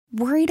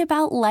Worried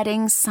about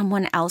letting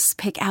someone else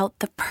pick out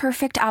the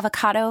perfect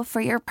avocado for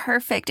your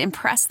perfect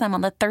impress them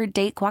on the third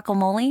date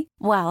guacamole?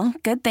 Well,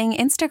 good thing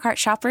Instacart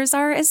shoppers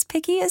are as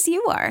picky as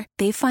you are.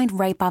 They find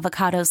ripe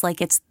avocados like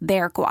it's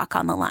their guac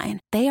on the line.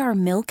 They are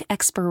milk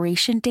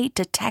expiration date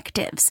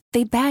detectives.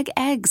 They bag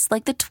eggs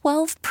like the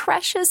 12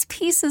 precious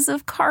pieces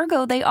of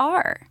cargo they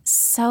are.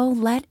 So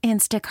let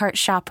Instacart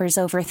shoppers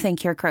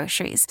overthink your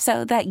groceries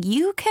so that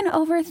you can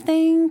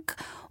overthink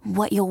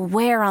what you'll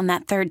wear on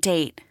that third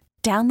date.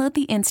 Download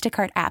the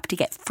Instacart app to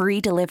get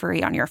free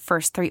delivery on your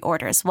first 3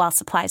 orders while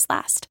supplies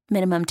last.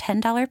 Minimum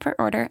 $10 per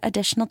order.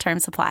 Additional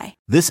terms apply.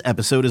 This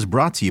episode is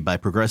brought to you by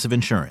Progressive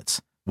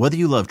Insurance. Whether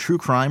you love true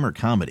crime or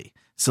comedy,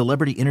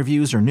 celebrity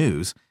interviews or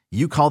news,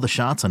 you call the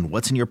shots on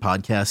what's in your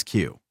podcast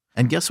queue.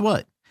 And guess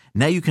what?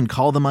 Now you can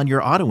call them on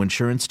your auto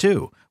insurance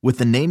too with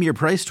the Name Your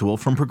Price tool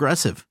from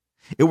Progressive.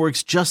 It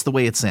works just the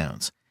way it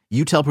sounds.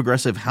 You tell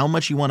Progressive how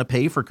much you want to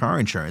pay for car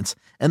insurance,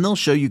 and they'll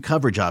show you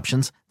coverage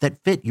options that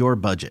fit your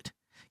budget.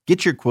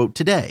 Get your quote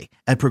today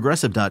at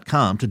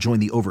Progressive.com to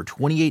join the over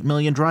 28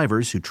 million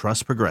drivers who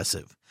trust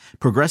Progressive.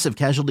 Progressive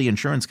Casualty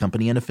Insurance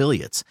Company and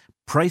Affiliates.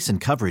 Price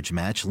and coverage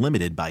match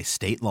limited by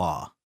state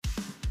law.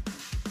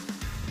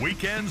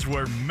 Weekends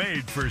were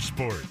made for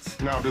sports.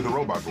 Now do the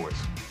robot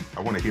voice.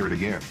 I want to hear it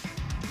again.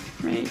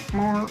 Make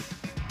more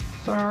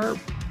sharp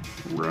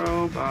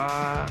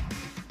robot.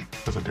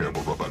 That's a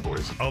terrible robot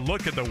voice. A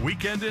look at the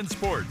weekend in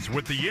sports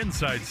with the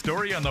inside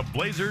story on the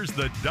Blazers,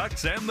 the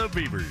Ducks, and the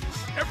Beavers.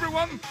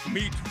 Everyone,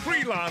 meet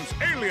freelance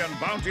alien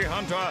bounty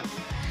hunter,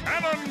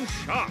 Shannon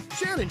Sharp.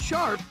 Shannon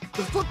Sharp?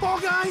 The football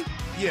guy?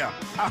 Yeah,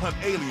 I hunt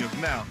aliens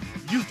now.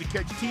 Used to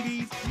catch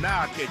TDs,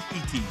 now I catch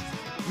ETs.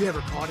 You ever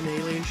caught an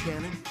alien,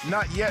 Shannon?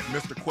 Not yet,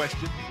 Mr.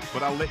 Question,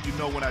 but I'll let you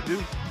know when I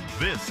do.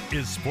 This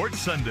is Sports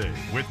Sunday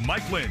with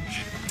Mike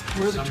Lynch.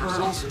 Where are the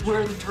turtles?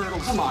 Where are the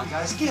turtles? Come on,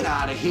 guys, get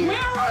out of here. Where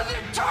are the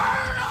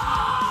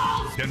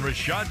turtles? And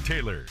Rashad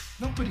Taylor.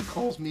 Nobody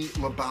calls me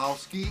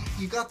Lebowski.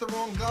 You got the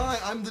wrong guy.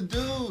 I'm the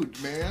dude,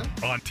 man.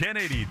 On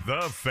 1080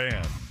 The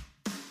Fan.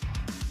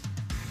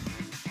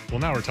 Well,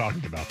 now we're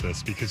talking about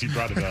this because you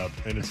brought it up,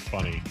 and it's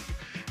funny.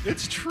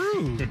 It's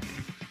true.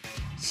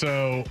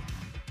 So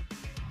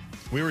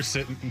we were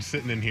sitting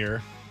in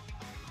here,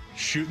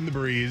 shooting the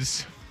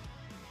breeze,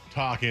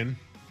 talking.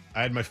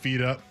 I had my feet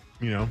up,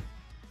 you know.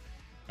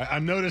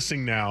 I'm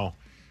noticing now,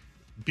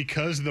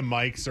 because the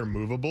mics are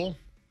movable,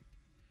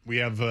 we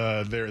have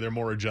they're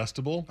more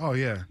adjustable. Oh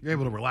yeah, you're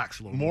able to relax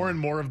a little more. More and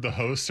more of the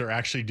hosts are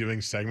actually doing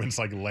segments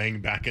like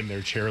laying back in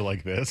their chair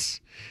like this.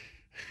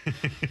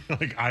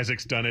 Like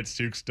Isaac's done it,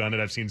 Suk's done it.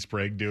 I've seen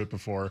Sprague do it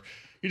before.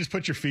 You just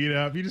put your feet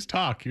up, you just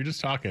talk. You're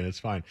just talking. It's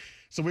fine.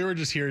 So we were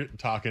just here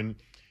talking,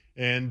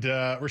 and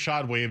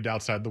Rashad waved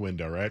outside the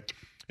window, right?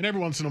 And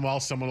every once in a while,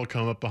 someone will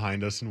come up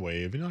behind us and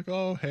wave, and you're like,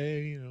 oh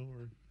hey, you know,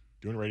 we're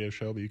doing a radio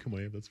show, but you can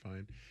wave. That's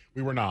fine.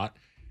 We were not.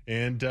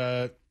 And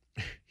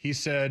he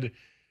said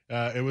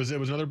it was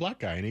another black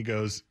guy. And he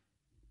goes,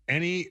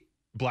 any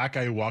black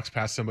guy who walks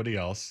past somebody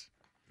else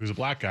who's a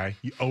black guy,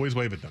 you always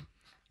wave at them.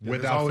 Yeah,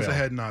 there's always a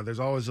head nod. There's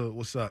always a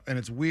what's up. And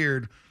it's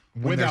weird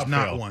when there's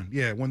not one.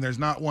 Yeah, when there's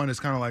not one, it's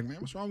kind of like, man,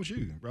 what's wrong with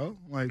you, bro?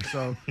 Like,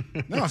 so,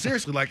 no,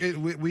 seriously. Like,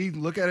 we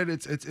look at it,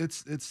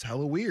 it's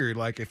hella weird.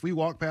 Like, if we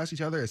walk past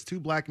each other as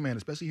two black men,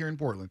 especially here in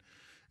Portland,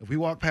 if we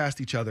walk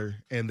past each other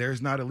and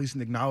there's not at least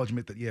an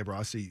acknowledgement that, yeah, bro,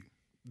 I see you,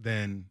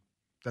 then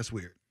that's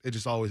weird. It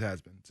just always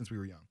has been since we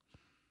were young.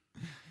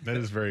 That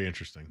is very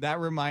interesting. That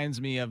reminds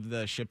me of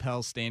the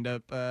Chappelle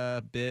stand-up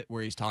bit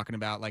where he's talking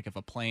about, like, if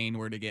a plane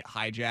were to get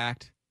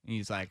hijacked.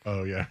 He's like,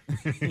 oh, yeah.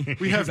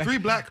 We have three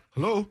black.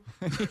 Hello.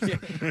 Yeah.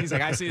 He's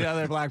like, I see the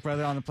other black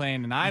brother on the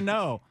plane, and I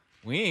know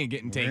we ain't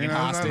getting taken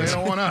hostage. They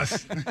don't want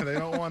us. They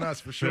don't want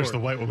us for sure. There's the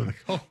white woman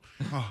like,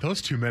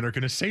 those two men are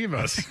going to save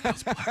us.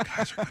 Those black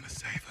guys are going to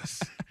save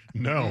us.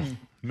 No.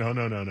 No.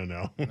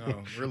 No,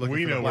 we're looking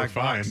we for know the black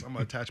we're fine. box. I'm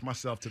going to attach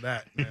myself to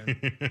that,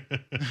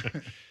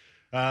 man.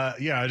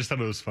 Yeah, I just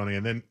thought it was funny.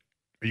 And then,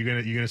 are you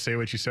gonna say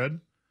what you said?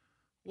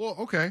 Well,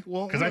 okay.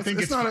 Well, because I think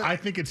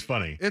it's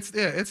funny.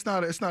 It's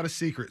not a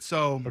secret.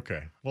 So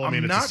okay. Well, I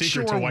mean, it's a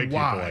secret to white people,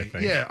 I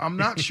think. Yeah, I'm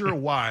not sure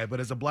why,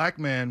 but as a black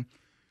man,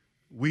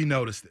 we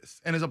notice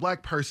this, and as a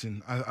black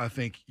person, I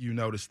think you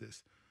notice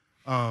this.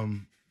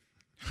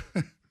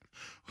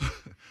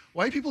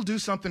 White people do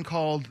something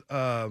called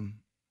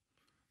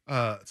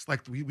it's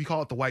like we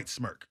call it the white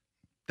smirk.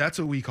 That's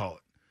what we call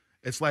it.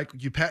 It's like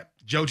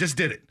Joe just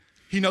did it.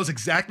 He knows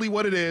exactly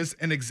what it is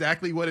and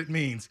exactly what it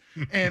means.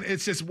 And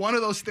it's just one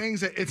of those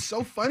things that it's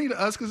so funny to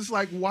us because it's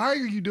like, why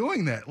are you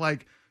doing that?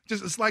 Like,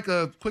 just it's like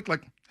a quick,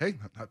 like, hey,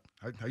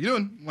 how you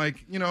doing?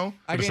 Like, you know.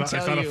 It's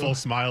not a full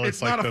smile.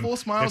 It's not a full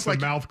smile. It's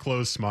like mouth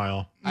closed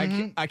smile.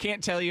 I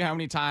can't tell you how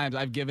many times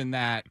I've given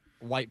that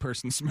white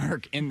person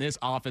smirk in this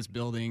office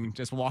building,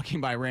 just walking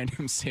by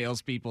random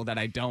salespeople that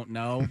I don't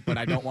know, but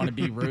I don't want to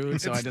be rude,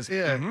 so I just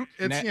head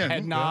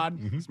nod,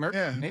 smirk.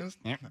 Yeah,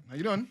 how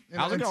you doing?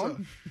 How's it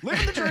going?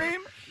 Living the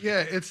dream.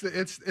 Yeah, it's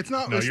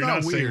not. No, it's you're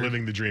not not weird. saying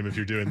living the dream if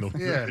you're doing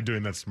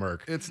doing that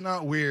smirk. It's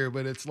not weird,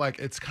 but it's like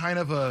it's kind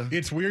of a.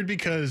 It's weird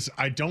because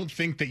I don't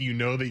think that you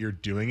know that you're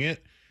doing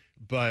it,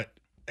 but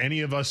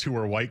any of us who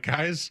are white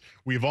guys,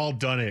 we've all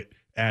done it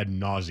ad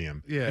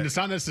nauseum. Yeah. And it's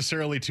not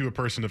necessarily to a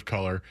person of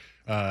color,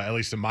 at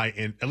least in my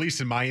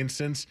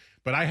instance,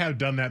 but I have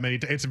done that many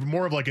times. It's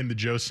more of like in the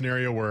Joe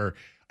scenario where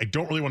I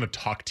don't really want to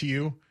talk to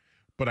you,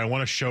 but I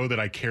want to show that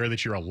I care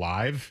that you're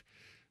alive.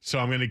 So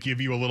I'm going to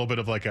give you a little bit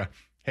of like a,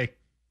 hey,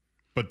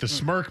 but the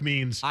smirk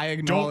means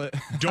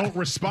don't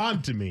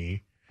respond to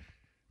me,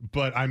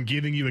 but I'm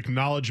giving you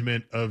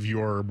acknowledgement of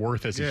your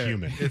worth as a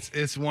human.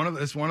 It's one of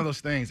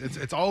those things.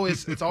 It's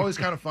always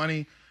kind of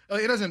funny.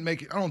 It doesn't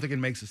make it, I don't think it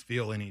makes us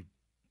feel any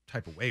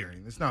type of way or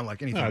anything. It's not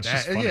like anything bad.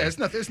 Yeah, it's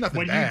nothing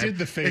when bad. You did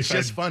the face, it's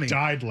just funny.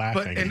 Died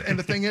laughing. But and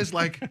the thing is,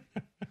 like,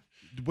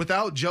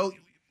 without Joe,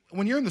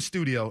 when you're in the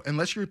studio,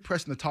 unless you're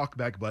pressing the talk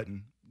back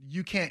button,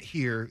 you can't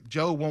hear.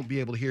 Joe won't be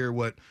able to hear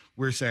what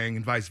we're saying,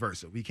 and vice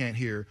versa. We can't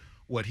hear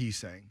what he's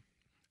saying,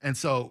 and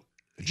so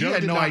Joe had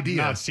did no idea.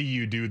 Not see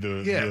you do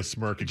the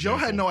smirk. Joe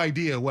had no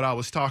idea what I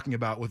was talking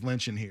about with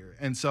Lynch in here,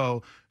 and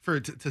so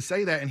to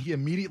say that, and he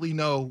immediately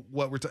know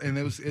what we're and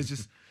it's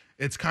just.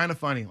 It's kind of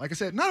funny. Like I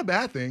said, not a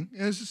bad thing.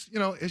 It's just,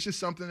 it's just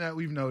something that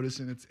we've noticed,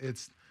 and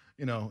it's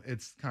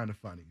kind of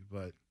funny.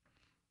 But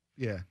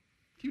yeah,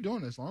 keep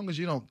doing it as long as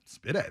you don't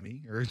spit at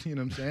me or, you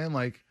know what I'm saying?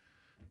 Like,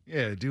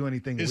 yeah, do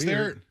anything weird.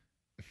 There,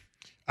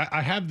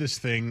 I have this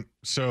thing.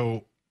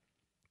 So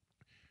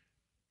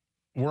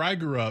where I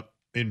grew up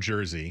in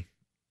Jersey,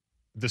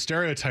 the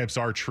stereotypes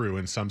are true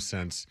in some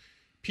sense.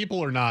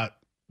 People are not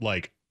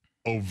like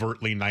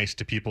overtly nice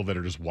to people that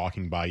are just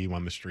walking by you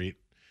on the street.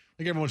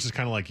 Like everyone's just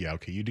kind of like, yeah,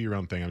 okay, you do your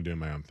own thing. I'm doing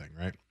my own thing,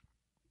 right?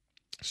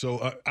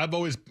 So I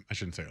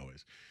shouldn't say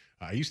always.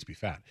 I used to be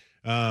fat.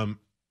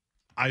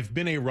 I've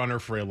been a runner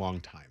for a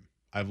long time.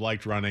 I've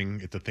liked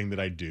running. It's a thing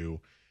that I do.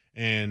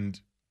 And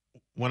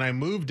when I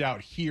moved out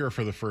here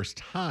for the first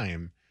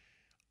time,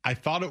 I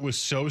thought it was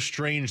so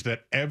strange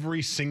that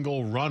every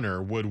single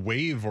runner would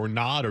wave or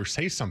nod or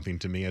say something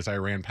to me as I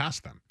ran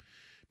past them.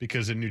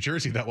 Because in New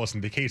Jersey, that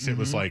wasn't the case. It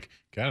was like,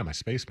 get out of my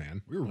space,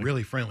 man. We were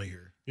really friendly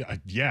here. Yeah.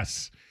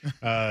 Yes.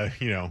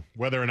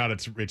 Whether or not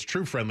it's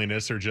true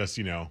friendliness or just,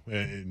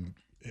 an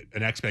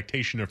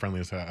expectation of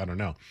friendliness, I don't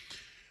know.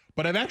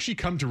 But I've actually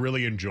come to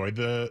really enjoy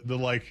the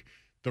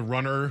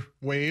runner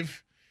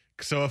wave.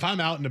 So if I'm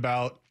out and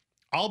about,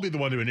 I'll be the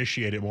one to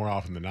initiate it more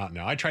often than not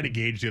now. I try to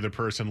gauge the other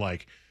person,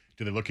 like,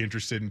 do they look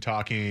interested in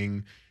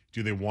talking?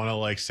 Do they want to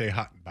like say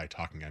hi? By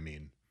talking, I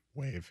mean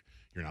wave.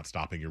 You're not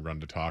stopping your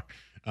run to talk.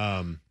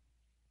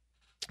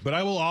 But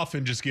I will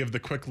often just give the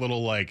quick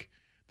little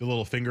the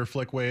little finger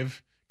flick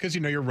wave because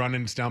you're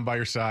running, it's down by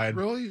your side.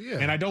 Really? Yeah.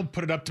 And I don't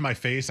put it up to my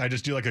face. I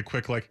just do like a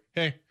quick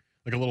hey,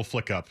 like a little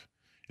flick up.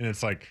 And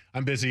it's like,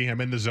 I'm busy,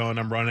 I'm in the zone,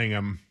 I'm running,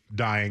 I'm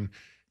dying.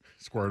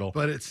 Squirtle.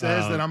 But it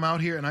says that I'm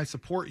out here and I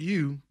support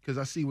you because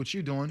I see what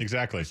you're doing.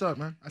 Exactly. What's up,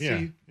 man? I see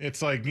you.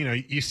 It's like,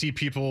 you see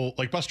people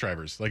like bus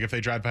drivers. Like if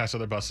they drive past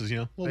other buses,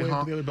 we'll wait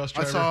for the other bus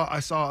driver. I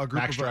saw a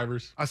group Max of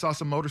drivers. I saw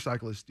some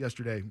motorcyclists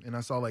yesterday, and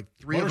I saw like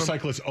three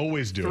motorcyclists of them.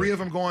 Always do. Three of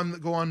them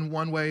going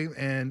one way,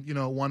 and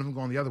one of them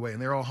going the other way,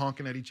 and they're all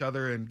honking at each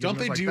other. And don't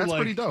they do that's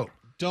pretty dope.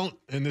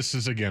 And this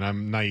is again,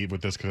 I'm naive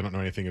with this because I don't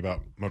know anything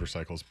about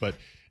motorcycles, but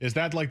is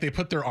that like they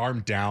put their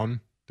arm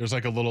down? There's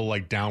like a little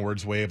like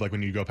downwards wave, like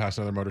when you go past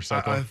another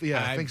motorcycle. I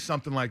think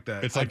something like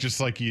that. It's like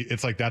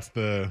it's like that's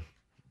the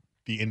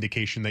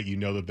indication that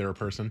that they're a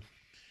person.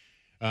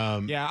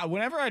 Yeah,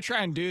 whenever I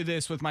try and do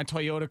this with my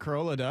Toyota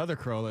Corolla to other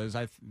Corollas,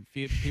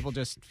 people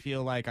just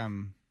feel like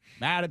I'm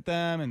mad at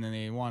them, and then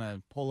they want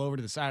to pull over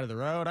to the side of the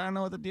road. I don't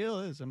know what the deal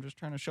is. I'm just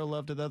trying to show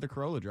love to the other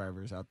Corolla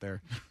drivers out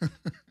there.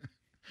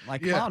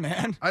 Like, come on,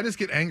 man. I just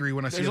get angry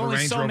when I see the Range Rover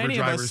drivers. There's only so many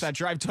of us that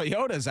drive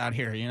Toyotas out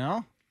here,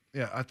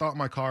 Yeah, I thought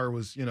my car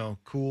was,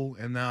 cool,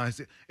 and now I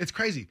see it's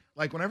crazy.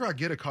 Like whenever I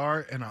get a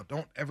car and I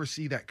don't ever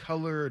see that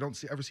color, or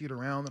ever see it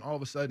around, and all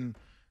of a sudden,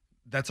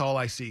 that's all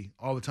I see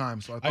all the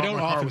time. So I don't my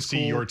car often was see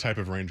cool, your type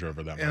of Range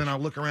Rover that much. And then I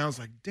look around, it's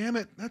like, damn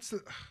it,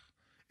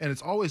 and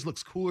it always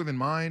looks cooler than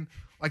mine.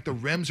 Like the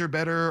rims are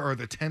better, or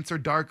the tents are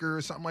darker,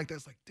 or something like that.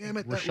 It's like, damn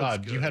it, that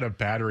looks good. You had a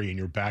battery in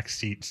your back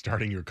seat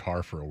starting your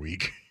car for a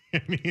week.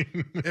 I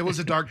mean, it was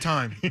a dark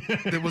time.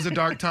 It was a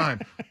dark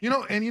time.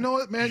 And you know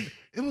what, man?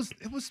 It was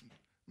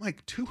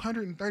like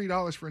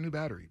 $230 for a new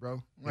battery,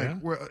 bro. Like,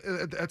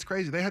 that's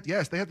crazy. They had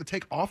to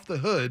take off the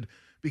hood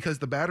because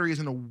the battery is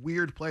in a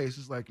weird place.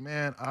 It's like,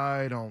 man,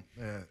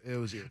 it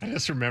was irritating. I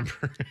just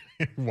remember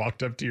I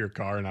walked up to your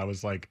car and I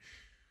was like,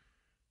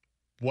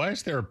 why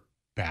is there a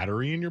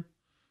battery in your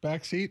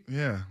back seat?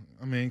 Yeah.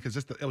 I mean, because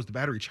it was the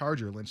battery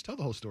charger, Lynch. Tell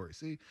the whole story.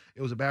 See,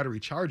 it was a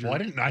battery charger.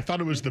 Well, I thought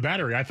it was the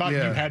battery. I thought you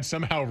had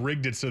somehow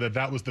rigged it so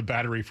that was the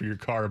battery for your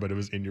car, but it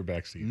was in your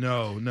back seat.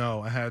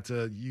 No. I had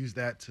to use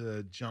that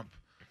to jump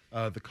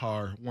the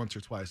car once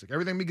or twice. Like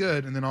everything be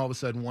good, and then all of a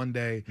sudden one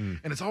day, and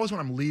it's always when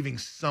I'm leaving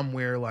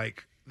somewhere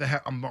like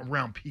I'm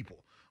around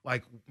people.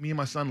 Like me and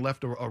my son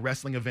left a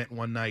wrestling event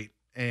one night,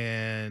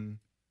 and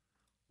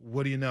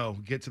what do you know?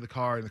 Get to the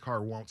car and the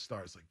car won't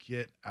start. It's like,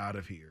 get out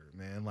of here,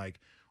 man. Like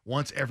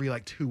once every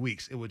 2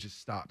 weeks, it would just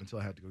stop until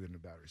I had to go get a new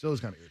battery. So it was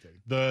kind of irritating.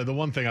 The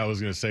one thing I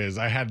was going to say is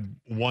I had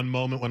one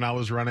moment when I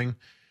was running,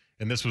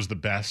 and this was the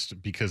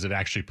best because it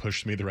actually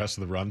pushed me the rest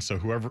of the run. So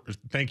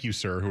thank you,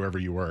 sir, whoever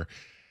you were.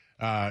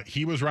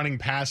 He was running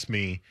past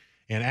me,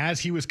 and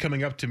as he was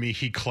coming up to me,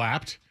 he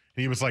clapped,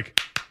 and he was like,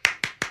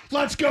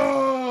 "Let's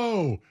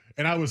go!"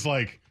 And I was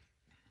like,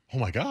 "Oh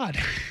my God."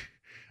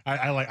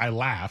 I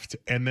laughed,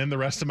 and then the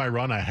rest of my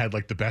run, I had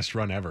like the best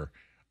run ever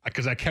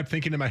because I kept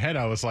thinking in my head,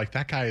 I was like,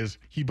 that guy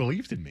he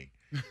believed in me.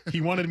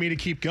 He wanted me to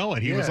keep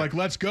going. He was like,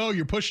 "Let's go.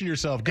 You're pushing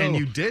yourself. Go." And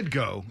you did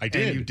go. I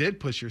did. And you did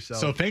push yourself.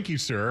 So thank you,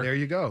 sir. There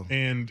you go.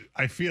 And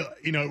I feel,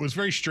 it was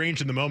very strange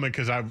in the moment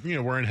because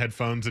wearing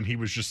headphones and he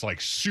was just like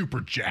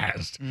super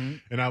jazzed. Mm-hmm.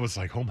 And I was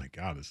like, oh my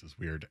God, this is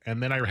weird.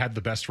 And then I had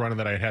the best run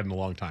that I had in a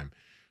long time.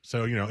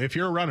 So, if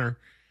you're a runner,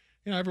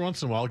 every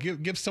once in a while,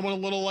 give someone a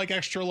little like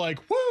extra like,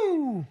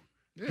 woo.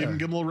 Yeah. Give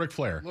them a little Ric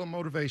Flair. A little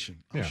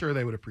motivation. I'm sure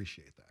they would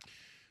appreciate that.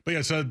 But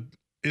yeah, so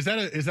is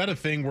that a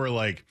thing where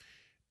like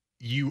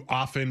you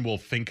often will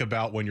think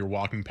about when you're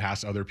walking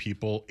past other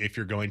people if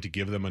you're going to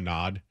give them a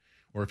nod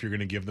or if you're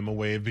going to give them a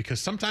wave? Because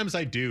sometimes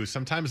I do.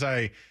 Sometimes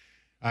I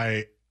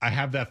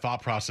have that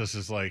thought process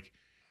is like,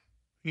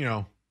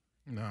 no.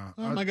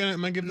 Am I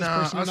gonna give this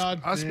person a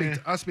nod?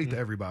 I speak to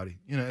everybody.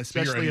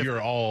 Especially so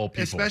you're all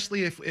people.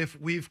 Especially if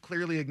we've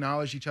clearly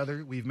acknowledged each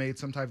other, we've made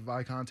some type of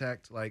eye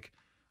contact. Like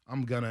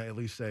I'm gonna at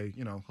least say,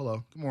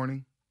 hello, good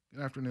morning,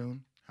 good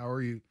afternoon, how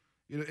are you?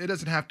 It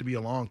doesn't have to be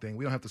a long thing.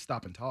 We don't have to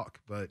stop and talk,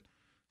 but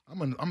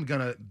I'm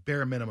gonna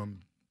bare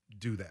minimum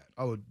do that.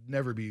 I would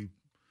never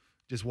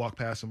just walk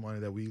past someone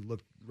that we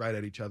look right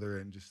at each other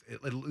and just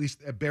at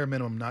least at bare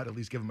minimum not at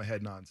least give them a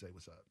head nod and say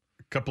what's up.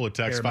 Couple of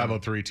texts,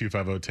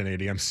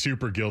 503-250-1080. I'm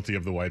super guilty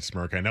of the white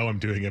smirk. I know I'm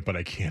doing it, but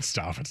I can't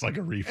stop. It's like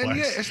a reflex. And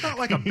yeah, it's not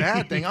like a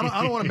bad thing. I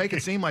don't want to make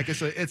it seem like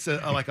it's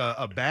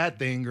a bad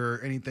thing or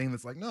anything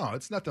that's like, no,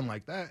 it's nothing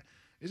like that.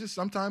 It's just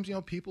sometimes,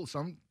 people,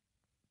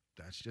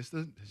 that's just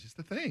the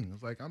thing.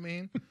 It's like,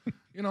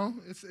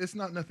 it's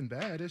not nothing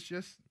bad. It's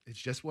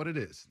just what it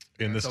is.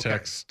 In this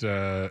text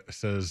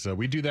says,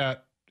 we do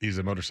that. He's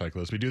a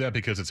motorcyclist. We do that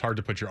because it's hard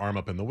to put your arm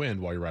up in the wind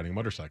while you're riding a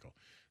motorcycle.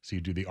 So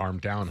you do the arm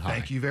down high.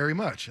 Thank you very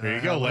much. There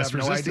you go. Less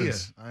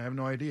resistance. I have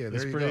no idea.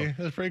 That's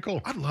pretty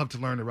cool. I'd love to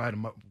learn to ride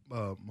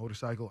a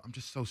motorcycle. I'm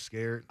just so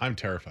scared. I'm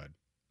terrified.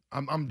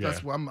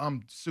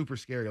 I'm super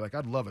scary. Like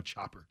I'd love a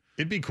chopper.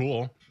 It'd be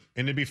cool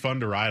and it'd be fun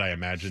to ride. I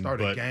imagine.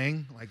 Start a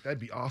gang. Like that'd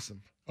be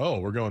awesome. Oh,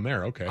 we're going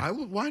there. Okay.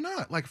 Why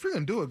not? Like if you're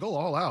gonna do it, go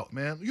all out,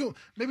 man.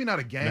 Maybe not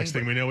a gang. Next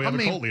thing we know, we have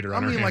a cult leader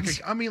on our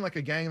hands. I mean like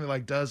a gang that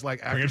like does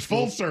like after Bring it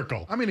school. Full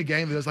circle. I mean a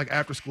gang that does like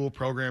after school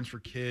programs for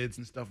kids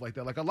and stuff like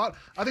that. Like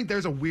I think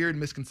there's a weird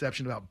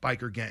misconception about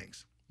biker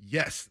gangs.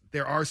 Yes,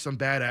 there are some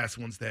badass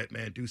ones that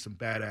do some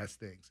badass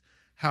things.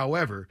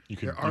 However, you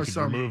could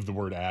remove the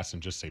word ass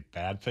and just say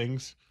bad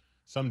things.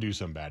 Some do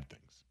some bad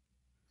things.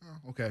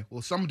 Oh, okay.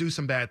 Well, some do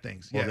some bad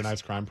things.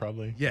 Organized crime,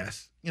 probably.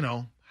 Yes.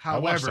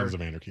 However, Sons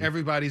of Anarchy.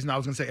 everybody's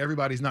not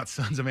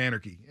Sons of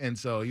Anarchy, and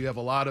so you have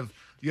a lot of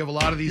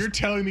these. You're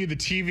telling me the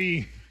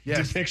TV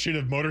depiction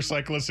of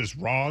motorcyclists is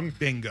wrong?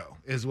 Bingo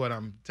is what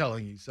I'm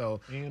telling you.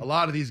 So a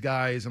lot of these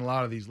guys and a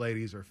lot of these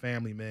ladies are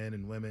family men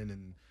and women,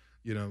 and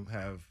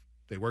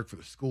they work for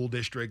the school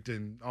district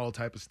and all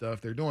type of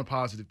stuff. They're doing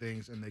positive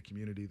things in their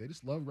community. They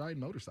just love riding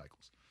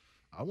motorcycles.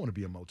 I want to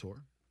be a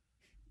motor.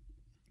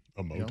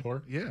 A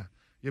motor? Yeah.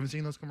 You haven't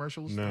seen those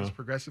commercials? No. Those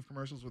progressive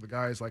commercials where the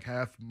guy is like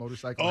half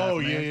motorcycle. Oh,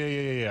 half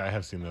man? Yeah. I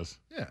have seen those.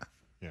 Yeah.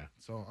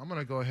 So I'm going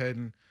to go ahead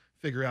and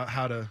figure out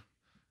how to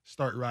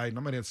start riding.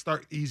 I'm going to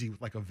start easy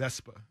with like a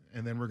Vespa,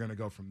 and then we're going to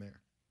go from there.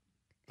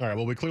 All right.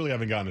 Well, we clearly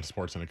haven't gotten into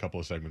sports in a couple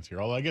of segments here.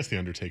 Although I guess The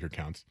Undertaker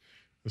counts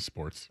as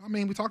sports. I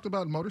mean, we talked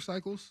about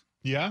motorcycles.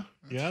 Yeah.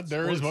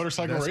 There is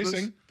motorcycle Vespas.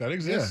 racing. That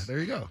exists. Yeah,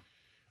 there you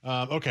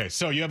go. Okay.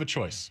 So you have a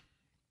choice.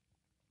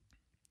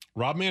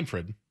 Rob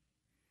Manfred,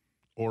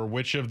 or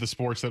which of the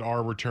sports that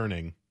are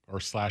returning or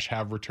 /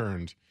 have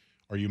returned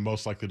are you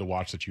most likely to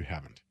watch that you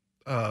haven't?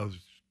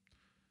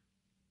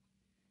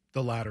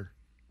 The ladder.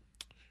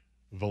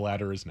 The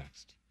ladder is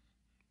next.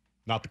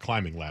 Not the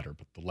climbing ladder,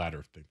 but the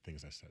ladder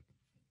things I said.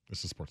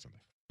 This is Sports Sunday.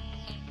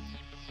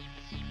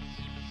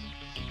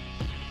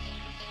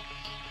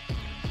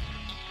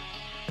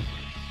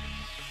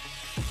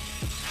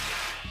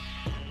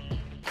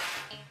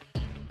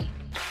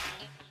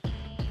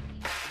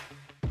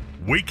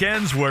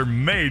 Weekends were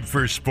made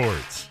for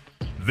sports.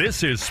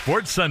 This is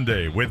Sports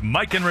Sunday with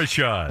Mike and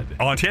Rashad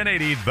on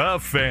 1080 The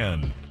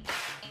Fan.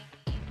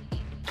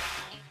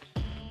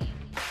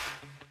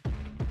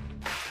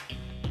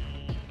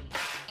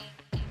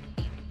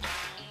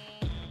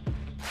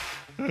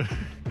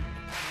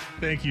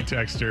 Thank you,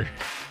 Texter.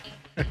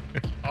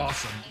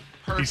 Awesome.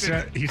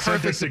 Perfect. He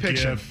sent us a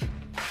GIF.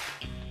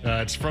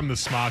 It's from the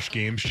Smosh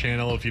Games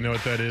channel, if you know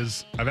what that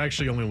is. I've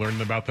actually only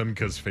learned about them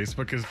because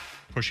Facebook is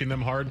pushing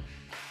them hard.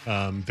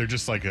 They're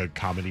just like a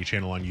comedy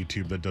channel on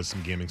YouTube that does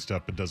some gaming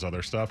stuff but does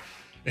other stuff.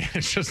 And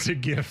it's just a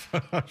GIF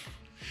of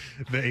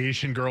the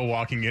Asian girl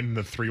walking in and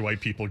the 3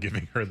 white people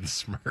giving her the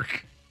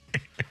smirk.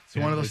 It's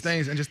one of those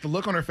things, and just the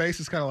look on her face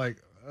is kind of like,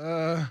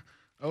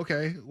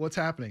 okay, what's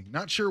happening?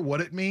 Not sure what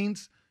it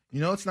means.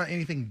 It's not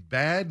anything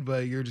bad,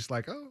 but you're just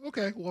like, oh,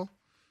 okay, well,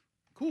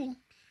 cool.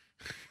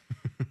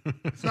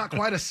 It's not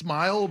quite a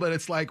smile, but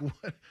it's like,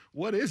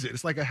 what is it?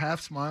 It's like a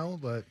half smile,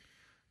 but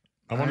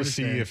I want to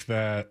see if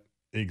that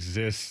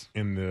exists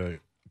in the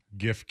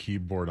GIF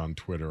keyboard on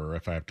Twitter or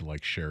if I have to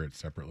like share it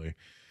separately.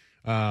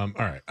 All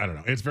right. I don't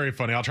know. It's very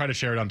funny. I'll try to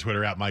share it on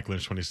Twitter at Mike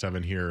Lynch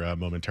 27 here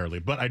momentarily.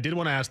 But I did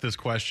want to ask this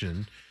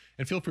question,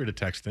 and feel free to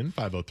text in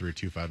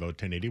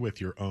 503-250-1080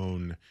 with your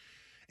own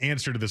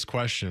answer to this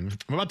question.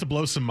 I'm about to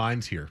blow some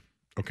minds here.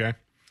 Okay.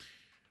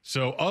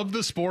 So of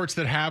the sports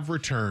that have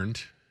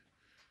returned,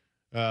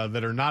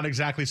 that are not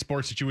exactly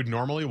sports that you would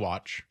normally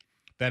watch,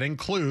 that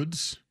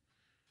includes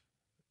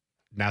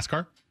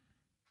NASCAR,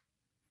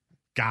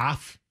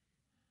 golf,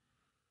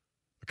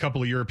 a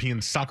couple of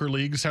European soccer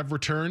leagues have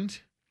returned.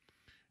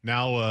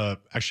 Now,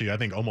 actually, I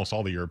think almost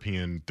all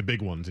the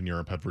big ones in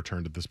Europe have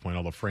returned at this point,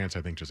 although France,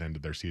 I think, just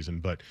ended their season.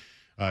 But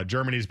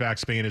Germany's back,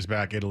 Spain is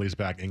back, Italy's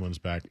back, England's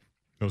back.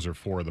 Those are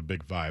four of the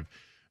big five,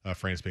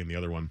 France being the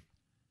other one.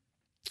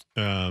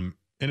 And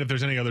if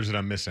there's any others that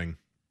I'm missing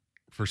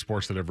for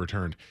sports that have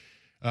returned,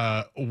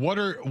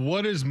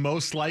 what is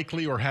most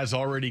likely or has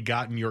already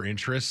gotten your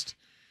interest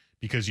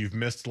because you've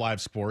missed live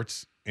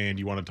sports and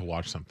you wanted to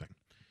watch something?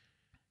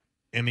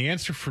 And the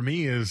answer for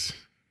me is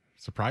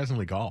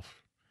surprisingly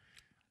golf.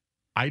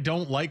 I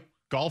don't like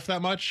golf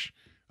that much.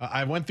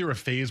 I went through a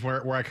phase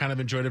where I kind of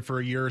enjoyed it for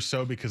a year or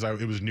so because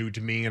it was new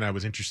to me and I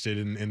was interested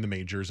in the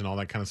majors and all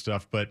that kind of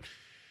stuff. But,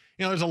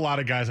 there's a lot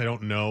of guys I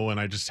don't know and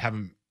I just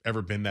haven't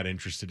ever been that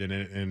interested in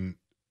it. And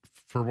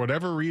for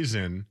whatever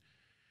reason,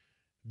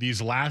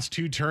 these last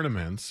two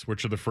tournaments,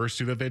 which are the first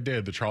two that they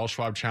did, the Charles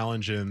Schwab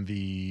Challenge and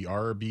the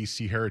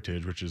RBC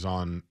Heritage, which is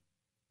on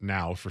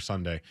now for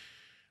Sunday,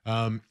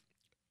 I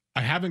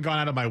haven't gone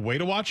out of my way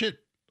to watch it,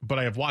 but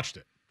I have watched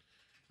it.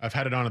 I've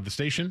had it on at the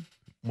station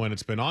when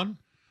it's been on.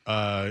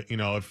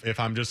 If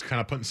I'm just kind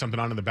of putting something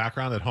on in the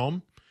background at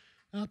home,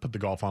 I'll put the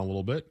golf on a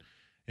little bit.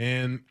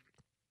 And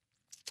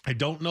I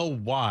don't know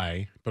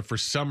why, but for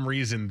some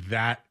reason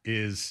that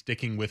is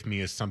sticking with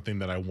me as something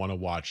that I want to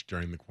watch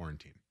during the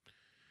quarantine.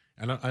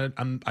 And I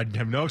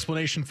have no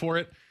explanation for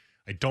it.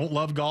 I don't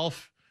love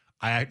golf.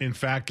 I, in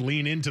fact,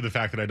 lean into the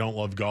fact that I don't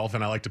love golf,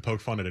 and I like to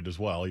poke fun at it as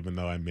well, even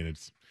though,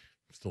 it's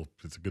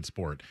a good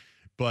sport.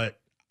 But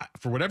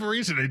for whatever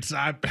reason,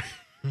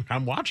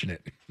 I'm watching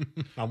it.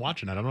 I'm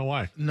watching it. I don't know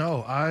why.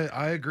 No,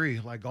 I agree.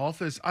 Like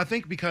golf is, I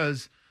think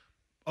because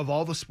of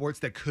all the sports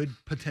that could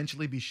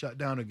potentially be shut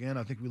down again,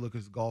 I think we look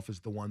at golf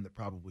as the one that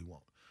probably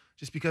won't.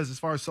 Just because as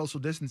far as social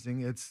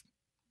distancing, it's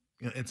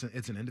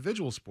an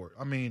individual sport.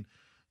 I mean,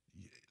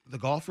 the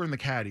golfer and the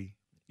caddy,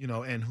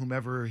 and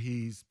whomever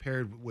he's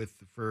paired with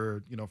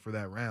for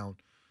that round,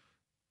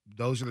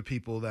 those are the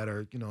people that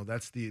are,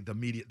 that's the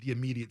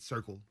immediate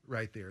circle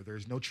right there.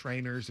 There's no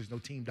trainers, there's no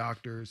team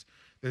doctors,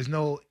 there's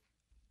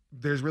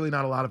really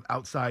not a lot of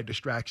outside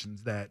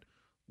distractions that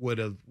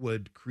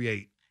would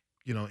create,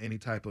 any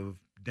type of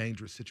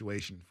dangerous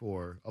situation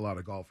for a lot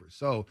of golfers.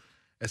 So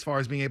as far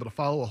as being able to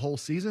follow a whole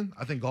season,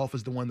 I think golf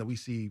is the one that we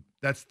see.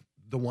 That's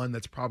the one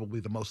that's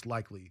probably the most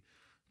likely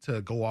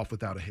to go off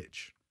without a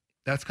hitch.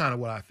 That's kind of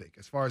what I think.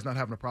 As far as not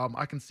having a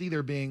problem, I can see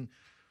there being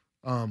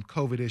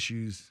COVID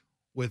issues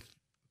with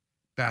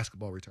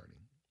basketball returning.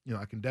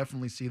 I can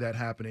definitely see that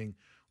happening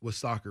with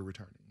soccer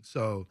returning.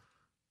 So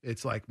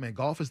it's like, man,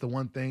 golf is the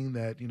one thing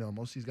that,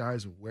 most of these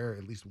guys wear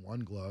at least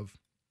one glove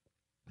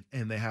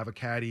and they have a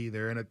caddy.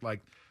 They're in it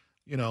like,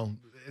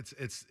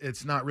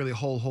 it's not really a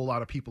whole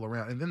lot of people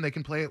around. And then they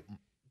can play it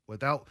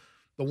without.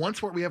 The one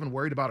sport we haven't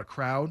worried about a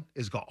crowd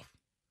is golf,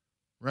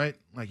 right?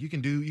 Like you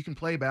can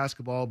play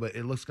basketball, but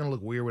it looks going to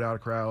look weird without a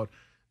crowd.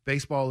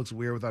 Baseball looks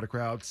weird without a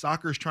crowd.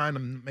 Soccer's trying to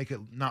make it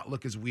not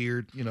look as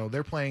weird.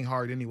 They're playing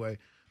hard anyway,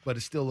 but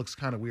it still looks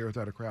kind of weird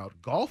without a crowd.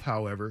 Golf,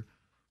 however,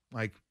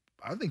 like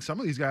I think some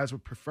of these guys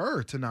would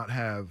prefer to not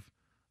have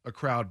a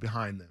crowd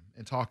behind them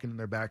and talking in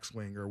their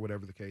backswing or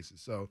whatever the case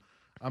is. So,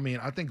 I mean,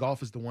 I think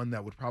golf is the one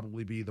that would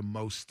probably be the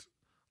most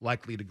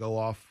likely to go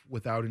off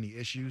without any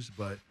issues.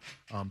 But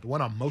the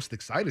one I'm most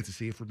excited to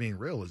see, if we're being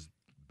real, is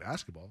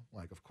basketball.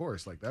 Like, of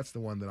course, like that's the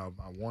one that I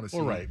want to see.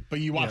 Well, right. But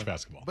you watch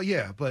basketball.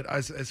 But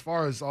as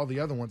far as all the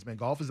other ones, man,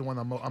 golf is the one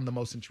I'm the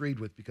most intrigued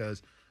with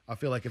because I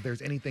feel like if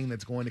there's anything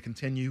that's going to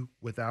continue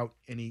without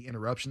any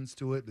interruptions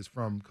to it, that's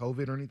from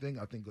COVID or anything,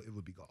 I think it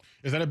would be golf.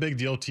 Is that a big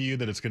deal to you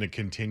that it's going to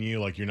continue?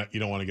 Like you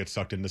don't want to get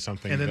sucked into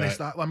something and then that they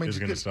stop. I mean, is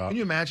going to stop? Can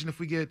you imagine if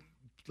we get,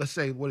 let's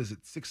say, what is it,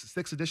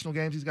 six additional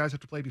games these guys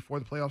have to play before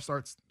the playoff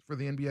starts for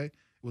the NBA?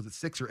 Was it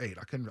 6 or 8?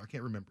 I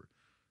can't remember.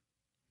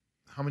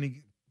 How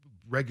many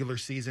regular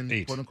season,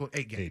 8. quote unquote,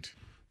 8 games? 8.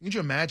 Could you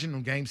imagine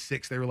in game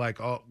 6 they were like,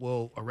 oh,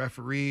 well, a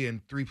referee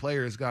and 3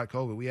 players got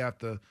COVID. We have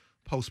to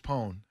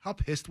postpone. How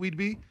pissed we'd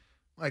be.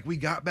 Like we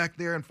got back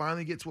there and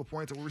finally get to a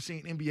point that we're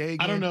seeing NBA again.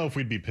 I don't know if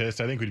we'd be pissed.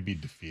 I think we'd be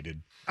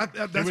defeated.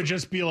 It would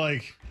just be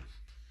like,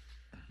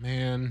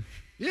 man.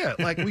 Yeah,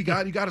 like you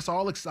got us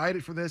all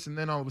excited for this, and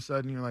then all of a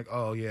sudden you're like,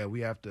 oh yeah,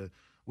 we have to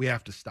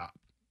stop.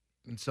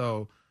 And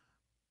so,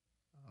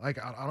 like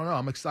I don't know.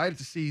 I'm excited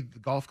to see the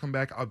golf come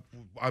back.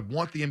 I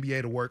want the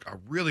NBA to work. I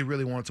really,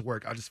 really want it to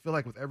work. I just feel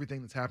like with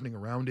everything that's happening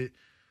around it,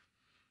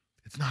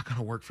 it's not going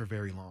to work for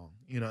very long,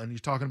 and you're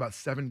talking about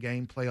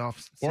 7-game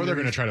playoffs. Or they're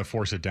going to try to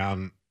force it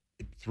down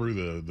through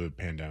the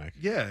pandemic.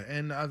 Yeah.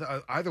 And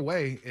either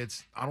way,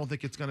 I don't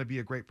think it's going to be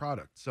a great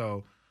product.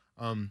 So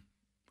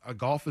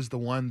golf is the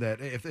one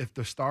that if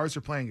the Stars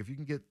are playing, if you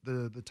can get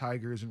the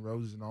Tigers and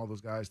Roses and all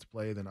those guys to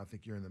play, then I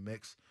think you're in the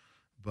mix.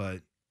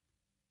 But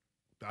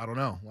I don't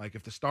know. Like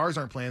if the Stars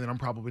aren't playing, then I'm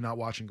probably not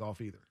watching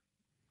golf either.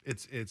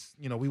 It's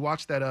we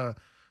watched that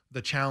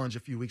the challenge a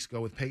few weeks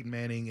ago with Peyton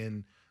Manning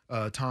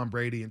and Tom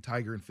Brady and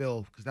Tiger and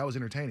Phil, because that was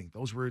entertaining.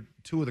 Those were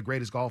two of the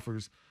greatest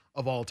golfers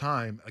of all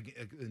time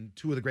and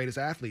two of the greatest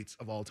athletes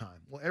of all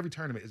time. Well, every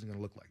tournament isn't going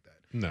to look like that.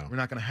 No. We're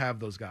not going to have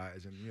those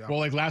guys. And well,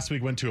 like last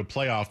week went to a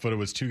playoff, but it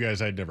was two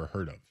guys I'd never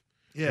heard of.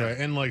 Yeah. Right?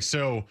 And like,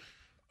 so,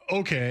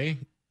 okay,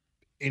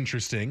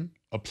 interesting,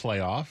 a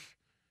playoff,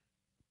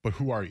 but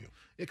who are you?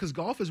 Yeah, because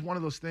golf is one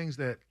of those things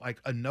that like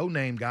a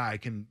no-name guy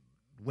can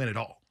win it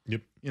all.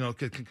 Yep.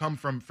 Can come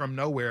from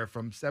nowhere,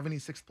 from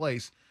 76th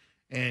place,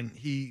 and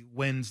he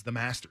wins the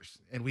Masters.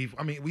 And we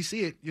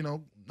see it,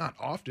 not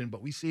often,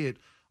 but we see it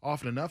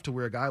often enough to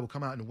where a guy will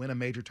come out and win a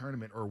major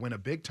tournament or win a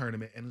big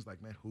tournament, and it's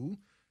like, man, who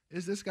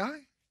is this guy?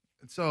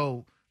 And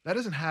so that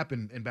doesn't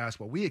happen in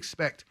basketball. We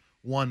expect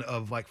one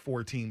of like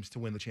 4 teams to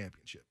win the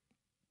championship.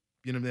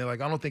 You know what I mean?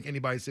 Like, I don't think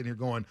anybody's sitting here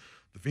going,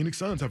 the Phoenix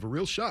Suns have a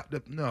real shot.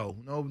 No,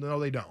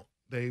 they don't.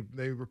 They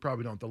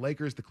probably don't. The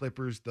Lakers, the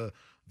Clippers, the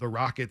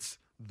Rockets,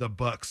 the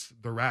Bucks,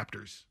 the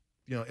Raptors.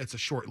 It's a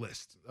short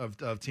list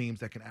of teams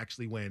that can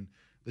actually win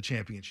the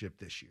championship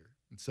this year.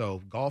 And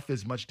so golf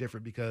is much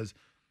different because,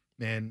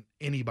 man,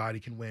 anybody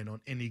can win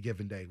on any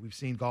given day. We've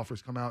seen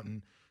golfers come out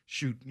and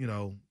shoot,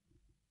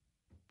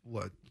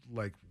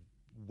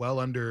 well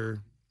under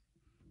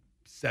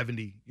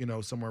 70,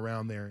 somewhere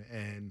around there,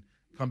 and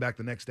come back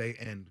the next day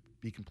and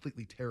be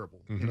completely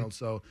terrible. Mm-hmm.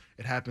 So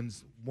it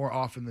happens more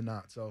often than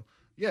not. So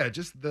yeah,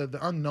 just the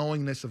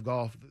unknowingness of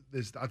golf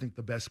is, I think,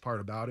 the best part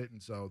about it.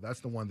 And so that's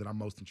the one that I'm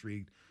most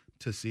intrigued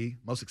to see,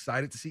 most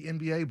excited to see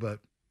NBA, but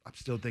I'm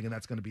still thinking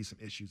that's going to be some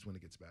issues when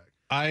it gets back.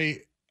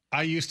 I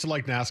used to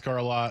like NASCAR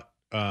a lot,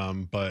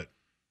 but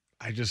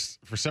I just,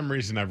 for some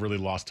reason, I've really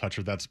lost touch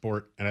with that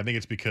sport. And I think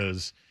it's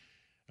because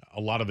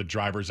a lot of the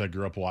drivers I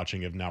grew up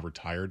watching have now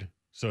retired.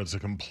 So it's a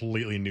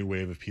completely new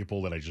wave of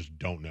people that I just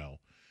don't know.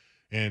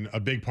 And a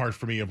big part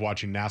for me of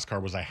watching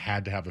NASCAR was I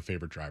had to have a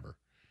favorite driver,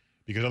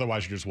 because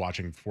otherwise you're just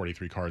watching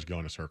 43 cars go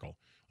in a circle.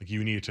 Like,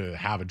 you need to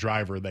have a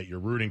driver that you're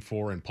rooting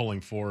for and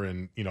pulling for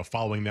and,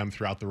 following them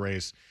throughout the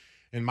race.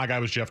 And my guy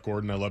was Jeff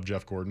Gordon. I love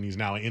Jeff Gordon. He's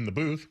now in the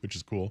booth, which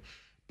is cool.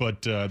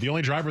 But the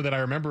only driver that I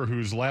remember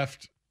who's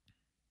left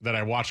that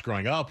I watched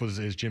growing up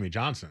is Jimmy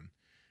Johnson,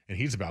 and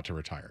he's about to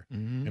retire.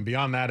 Mm-hmm. And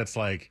beyond that, it's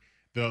like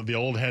the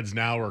old heads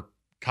now are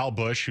Kyle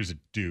Busch, who's a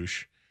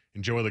douche,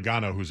 and Joey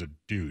Logano, who's a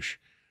douche.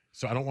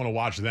 So I don't want to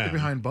watch them. You're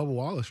behind Bubba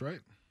Wallace, right?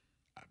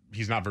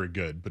 He's not very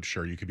good, but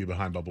sure, you could be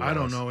behind Bubba Wallace. I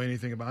don't know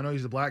anything about. I know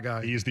he's the black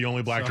guy. He's the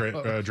only black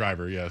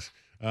driver. Yes,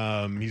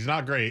 he's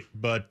not great,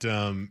 but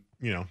I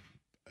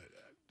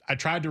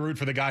tried to root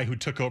for the guy who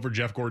took over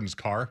Jeff Gordon's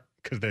car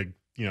because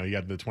he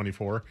had the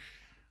 24.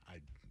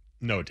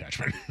 No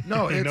attachment.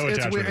 No, it's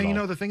attachment weird. at And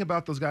all. the thing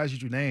about those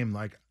guys you name,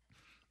 like,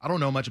 I don't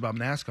know much about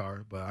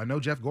NASCAR, but I know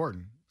Jeff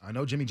Gordon. I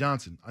know Jimmy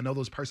Johnson. I know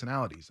those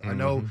personalities. Mm-hmm. I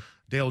know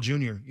Dale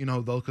Jr.,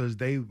 though, because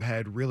they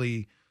had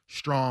really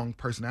strong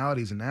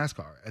personalities in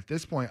NASCAR. At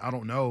this point, I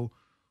don't know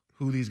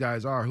who these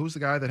guys are. Who's the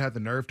guy that had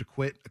the nerve to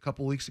quit a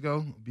couple weeks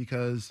ago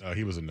because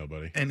he was a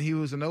nobody. And he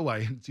was a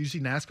nobody. Did you see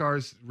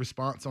NASCAR's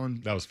response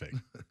on that? Was fake.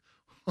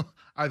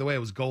 Either way, it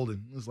was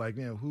golden. It was like,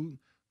 who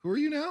are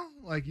you now?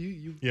 Like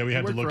you Yeah, we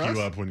had to look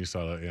you up when you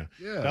saw that.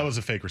 Yeah. That was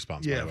a fake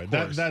response, by the way.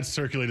 That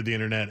circulated the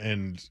internet,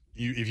 and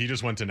if you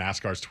just went to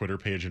NASCAR's Twitter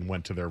page and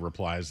went to their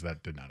replies,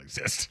 that did not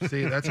exist.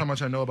 See, that's how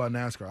much I know about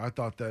NASCAR. I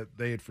thought that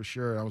they had for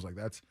sure. I was like,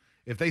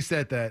 if they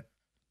said that,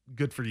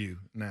 good for you,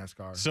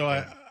 NASCAR. So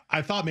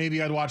I thought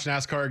maybe I'd watch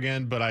NASCAR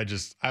again, but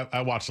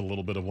I watched a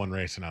little bit of one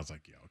race, and I was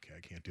like, yeah, okay,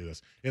 I can't do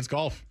this. It's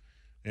golf,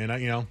 and I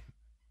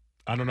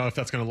don't know if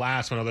that's going to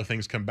last when other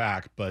things come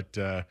back, but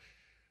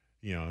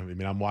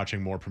I'm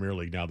watching more Premier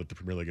League now that the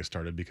Premier League has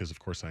started, because of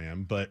course I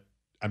am, but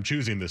I'm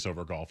choosing this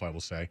over golf, I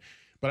will say.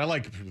 But I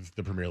like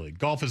the Premier League.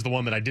 Golf is the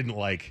one that I didn't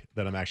like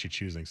that I'm actually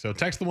choosing. So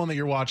text the one that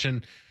you're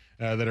watching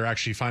that are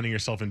actually finding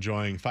yourself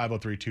enjoying,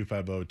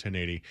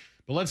 503-250-1080.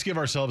 But let's give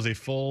ourselves a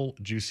full,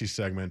 juicy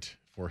segment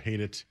for Hate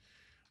It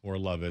or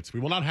Love It. We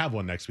will not have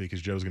one next week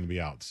because Joe's going to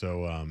be out.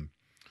 So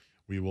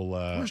we will...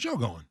 Where's Joe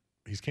going?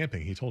 He's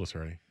camping. He told us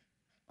already.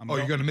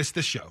 You're going to miss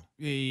this show?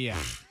 Yeah.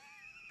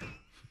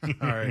 All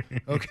right.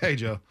 Okay,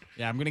 Joe.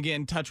 Yeah, I'm going to get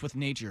in touch with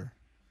nature,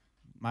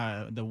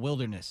 the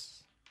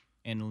wilderness,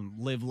 and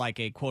live like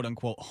a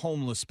quote-unquote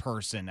homeless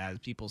person, as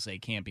people say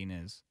camping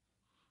is.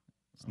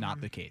 It's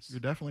not the case. You're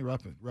definitely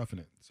roughing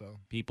it. So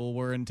people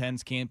were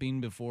intense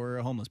camping before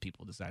homeless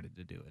people decided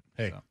to do it.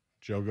 Hey,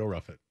 Joe, go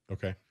rough it.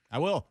 Okay. I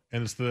will.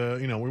 And it's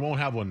we won't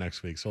have one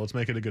next week, so let's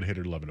make it a good hit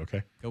or love it,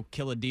 okay? Go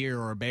kill a deer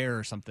or a bear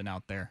or something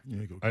out there.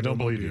 Yeah, I don't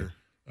believe you.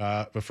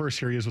 But first,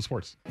 here he is with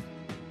sports.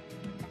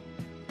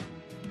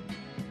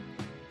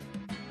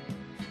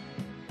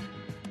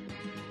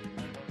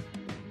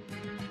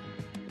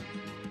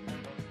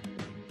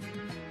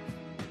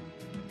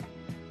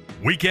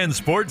 Weekend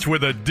sports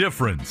with a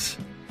difference.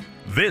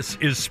 This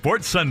is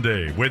Sports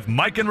Sunday with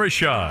Mike and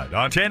Rashad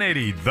on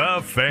 1080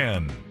 The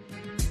Fan.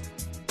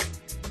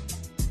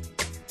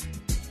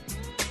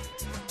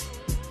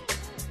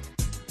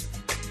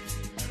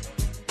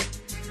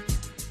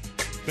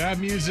 That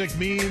music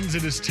means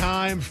it is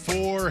time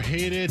for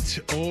Hate It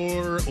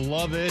or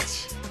Love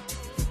It.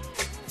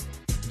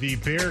 The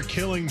bear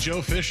killing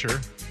Joe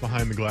Fisher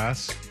behind the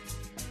glass.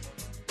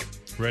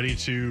 Ready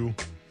to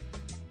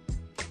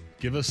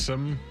give us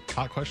some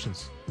hot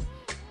questions.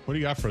 What do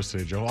you got for us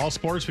today, Joe? All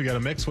sports? We got a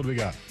mix? What do we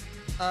got?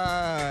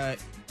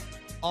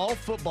 All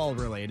football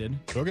related.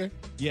 Okay.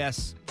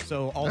 Yes.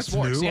 So all That's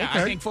sports. new. Yeah, Okay.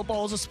 I think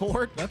football is a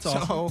sport. That's so,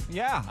 awesome.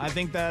 Yeah, I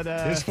think that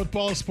Is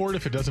football a sport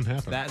if it doesn't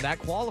happen? that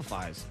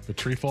qualifies. The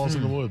tree falls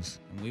in the woods.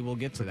 And we will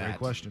get to that. Great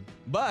question.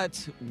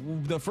 But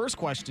the first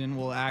question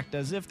will act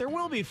as if there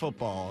will be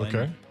football.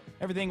 Okay. And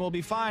everything will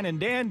be fine and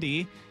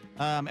dandy.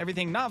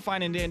 Everything not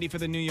fine and dandy for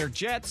the New York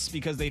Jets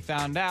because they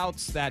found out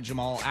that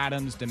Jamal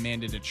Adams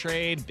demanded a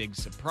trade. Big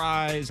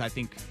surprise. I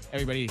think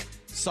everybody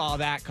saw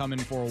that coming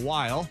for a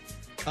while.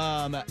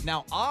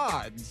 Now,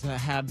 odds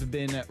have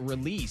been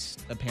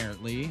released,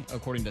 apparently,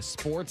 according to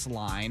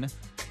Sportsline,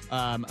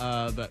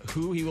 of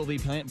who he will be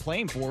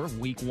playing for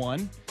week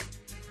 1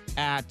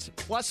 at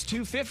plus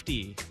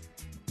 250.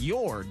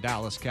 Your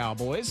Dallas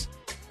Cowboys.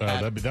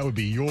 That would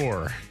be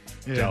your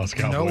Dallas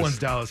Cowboys. No one's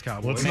Dallas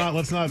Cowboys.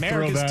 Let's not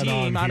America's throw that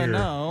team, on I don't here.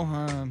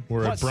 know.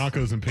 We're Plus- a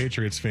Broncos and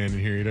Patriots fan in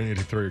here. You don't need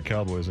to throw your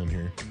Cowboys in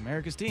here.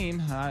 America's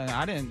team.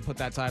 I didn't put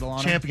that title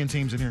on Champion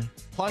teams in here.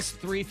 Plus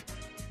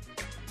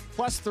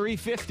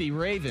 350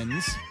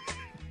 Ravens,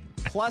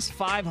 plus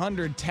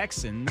 500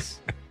 Texans,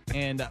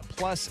 and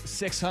plus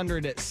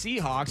 600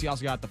 Seahawks. You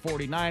also got the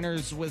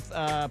 49ers with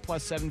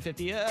plus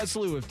 750. A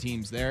slew of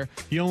teams there.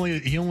 He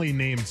only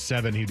named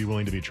 7 he'd be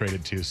willing to be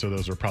traded to, so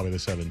those were probably the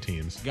 7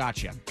 teams.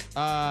 Gotcha.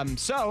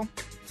 So,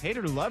 hate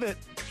it or love it,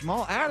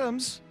 Jamal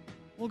Adams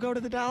will go to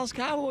the Dallas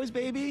Cowboys,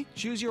 baby.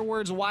 Choose your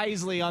words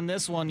wisely on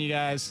this one, you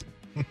guys.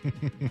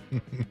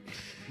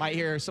 Might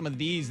hear some of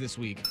these this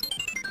week.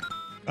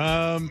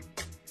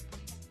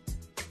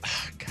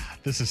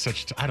 This is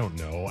I don't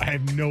know. I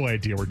have no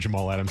idea where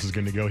Jamal Adams is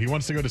going to go. He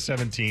wants to go to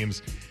 7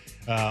 teams.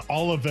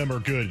 All of them are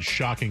good,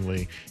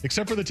 shockingly,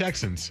 except for the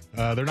Texans.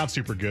 They're not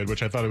super good,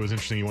 which I thought it was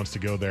interesting he wants to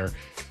go there.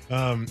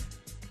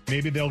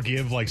 Maybe they'll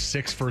give like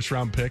 6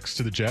 first-round picks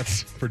to the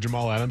Jets for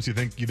Jamal Adams. You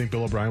think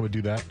Bill O'Brien would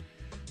do that?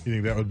 You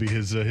think that would be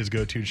his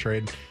go-to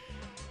trade?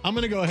 I'm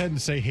going to go ahead and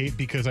say hate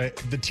because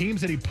the teams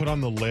that he put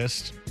on the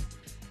list,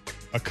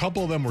 a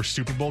couple of them were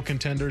Super Bowl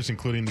contenders,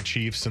 including the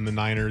Chiefs and the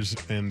Niners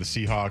and the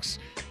Seahawks.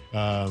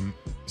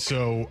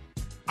 So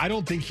I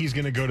don't think he's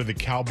going to go to the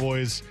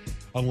Cowboys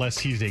unless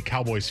he's a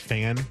Cowboys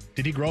fan.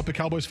 Did he grow up a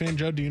Cowboys fan,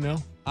 Joe? Do you know?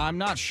 I'm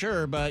not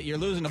sure, but you're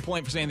losing a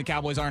point for saying the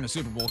Cowboys aren't a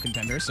Super Bowl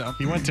contender. So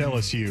he went to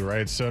LSU,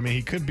 right? So I mean,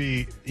 he could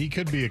be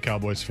a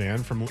Cowboys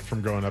fan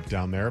from growing up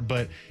down there.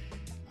 But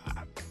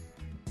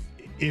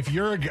if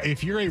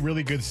you're a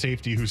really good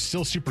safety who's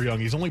still super young,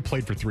 he's only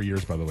played for 3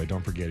 years, by the way.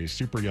 Don't forget, he's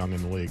super young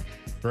in the league,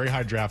 very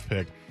high draft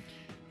pick,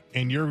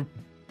 and you're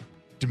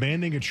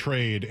demanding a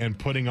trade and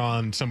putting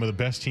on some of the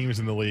best teams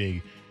in the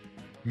league,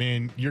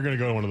 man, you're going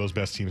to go to one of those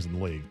best teams in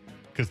the league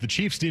because the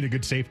Chiefs need a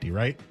good safety,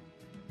 right?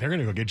 They're going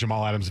to go get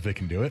Jamal Adams if they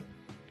can do it.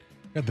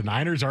 The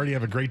Niners already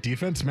have a great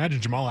defense.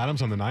 Imagine Jamal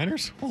Adams on the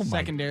Niners. Oh, my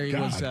secondary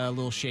God. was a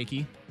little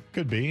shaky.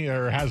 Could be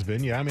or has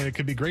been. Yeah, I mean, it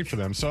could be great for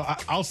them. So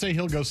I'll say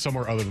he'll go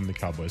somewhere other than the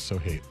Cowboys. So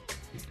hate.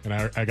 And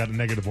I got a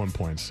 -1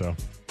 point. So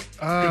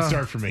good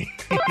start for me.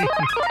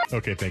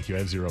 Okay, thank you. I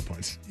have 0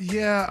 points.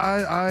 Yeah,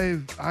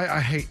 I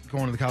hate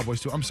going to the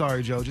Cowboys too. I'm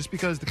sorry, Joe, just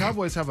because the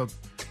Cowboys had a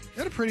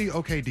pretty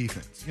okay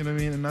defense. You know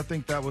what I mean? And I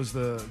think that was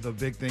the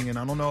big thing. And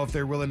I don't know if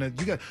they're willing to.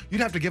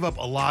 You'd have to give up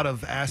a lot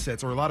of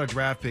assets or a lot of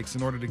draft picks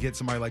in order to get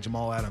somebody like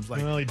Jamal Adams.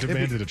 Like, well, he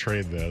demanded a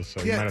trade though,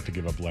 so you might have to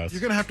give up less.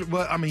 You're gonna have to.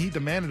 Well, I mean, he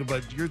demanded it,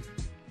 but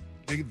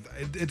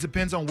it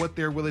depends on what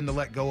they're willing to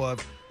let go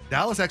of.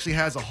 Dallas actually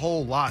has a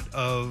whole lot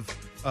of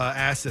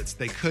assets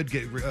they could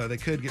get rid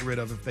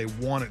of if they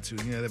wanted to.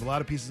 You know, they have a lot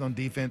of pieces on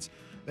defense.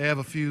 They have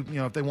a few,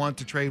 if they want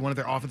to trade one of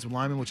their offensive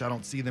linemen, which I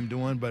don't see them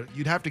doing, but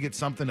you'd have to get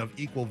something of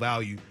equal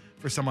value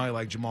for somebody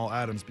like Jamal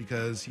Adams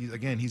because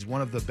he's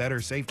one of the better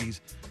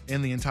safeties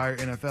in the entire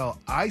NFL.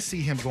 I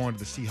see him going to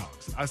the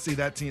Seahawks. I see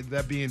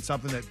that being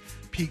something that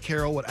Pete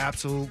Carroll would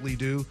absolutely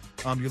do.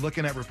 You're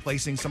looking at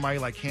replacing somebody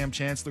like Cam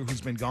Chancellor,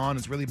 who's been gone,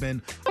 has really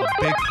been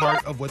a big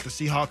part of what the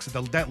Seahawks,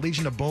 that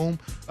Legion of Boom,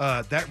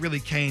 that really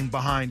came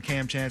behind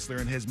Cam Chancellor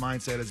and his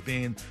mindset as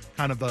being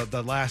kind of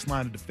the last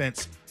line of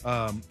defense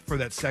for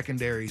that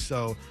secondary.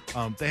 So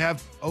they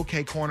have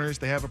okay corners.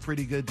 They have a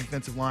pretty good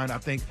defensive line. I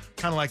think,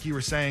 kind of like you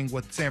were saying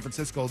with San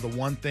Francisco, the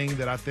one thing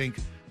that I think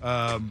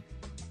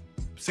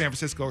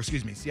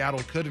Seattle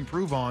could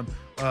improve on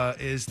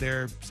is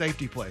their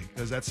safety play,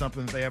 because that's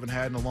something that they haven't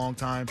had in a long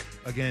time.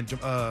 Again,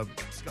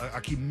 I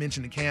keep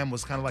mentioning Cam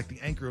was kind of like the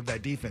anchor of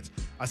that defense.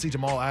 I see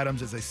Jamal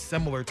Adams as a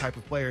similar type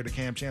of player to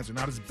Cam Chancellor.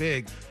 Not as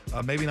big,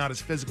 maybe not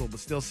as physical, but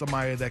still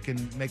somebody that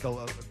can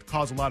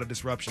cause a lot of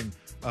disruption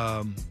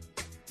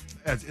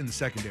as in the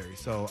secondary.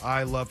 So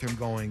I love him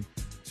going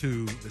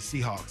to the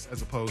Seahawks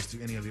as opposed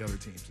to any of the other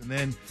teams. And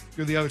then if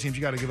you're the other teams,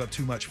 you got to give up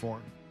too much for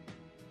him.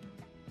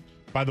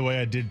 By the way,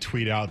 I did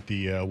tweet out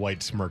the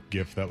white smirk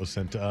gif that was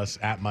sent to us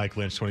at Mike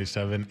Lynch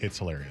 27. It's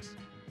hilarious.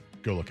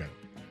 Go look at it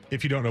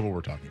if you don't know what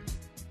we're talking about.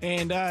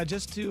 And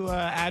just to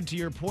add to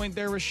your point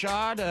there,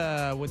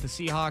 Rashad, with the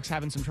Seahawks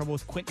having some trouble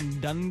with Quentin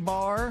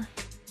Dunbar,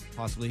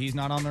 possibly he's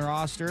not on the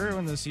roster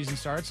when the season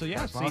starts. So,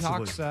 yeah,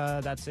 Seahawks,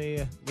 that's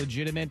a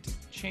legitimate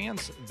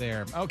chance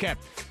there. Okay.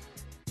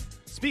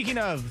 Speaking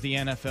of the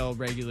NFL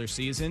regular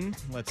season,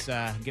 let's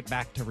get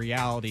back to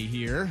reality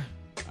here.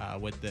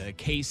 With the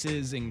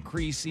cases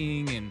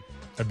increasing, and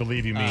I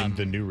believe you mean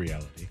the new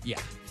reality.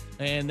 Yeah.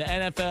 And the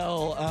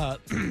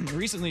NFL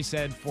recently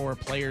said for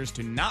players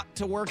not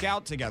to work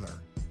out together.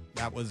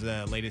 That was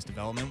the latest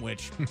development,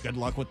 which good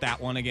luck with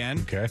that one again.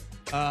 Okay.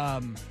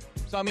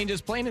 So, I mean,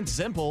 just plain and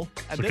simple.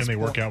 So can they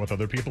work out with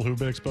other people who've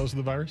been exposed to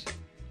the virus?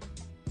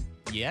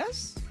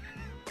 Yes.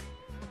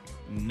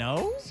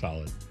 No.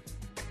 Solid.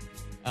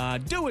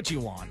 Do what you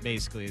want,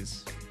 basically,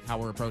 is how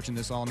we're approaching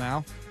this all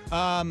now.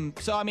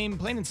 So, I mean,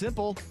 plain and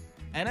simple,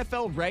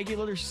 NFL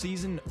regular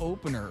season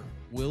opener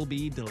will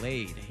be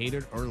delayed. Hate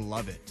it or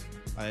love it.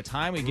 By the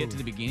time we get to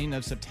the beginning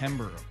of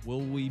September,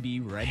 will we be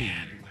ready?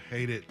 Man,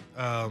 hate it.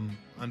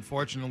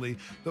 Unfortunately,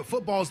 the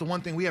football is the one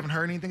thing we haven't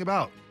heard anything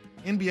about.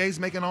 NBA's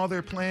making all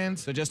their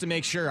plans. So just to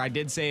make sure, I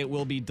did say it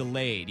will be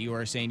delayed. You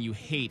are saying you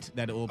hate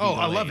that it will be delayed.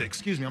 I love it.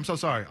 Excuse me. I'm so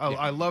sorry.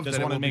 I love that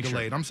it will be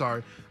delayed. I'm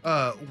sorry.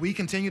 We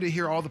continue to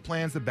hear all the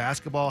plans that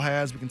basketball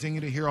has. We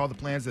continue to hear all the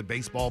plans that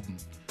baseball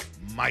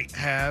might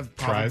have,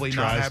 probably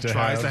tries to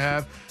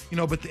have. You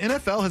know, but the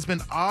NFL has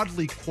been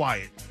oddly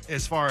quiet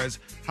as far as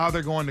how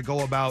they're going to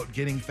go about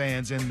getting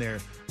fans in there.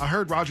 I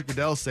heard Roger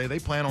Goodell say they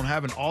plan on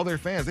having all their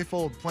fans. They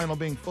plan on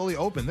being fully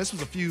open. This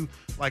was a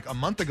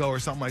month ago or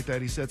something like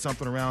that. He said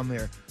something around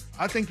there.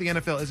 I think the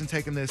NFL isn't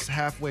taking this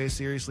halfway as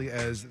seriously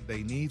as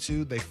they need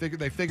to. They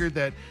figured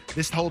that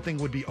this whole thing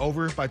would be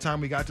over by the time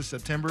we got to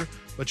September.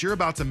 But you're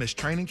about to miss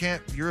training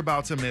camp. You're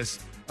about to miss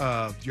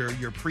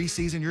your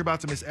preseason. You're about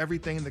to miss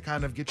everything to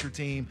kind of get your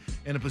team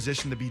in a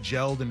position to be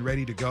gelled and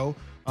ready to go.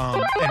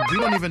 And we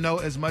don't even know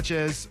as much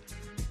as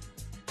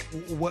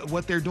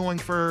what they're doing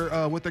for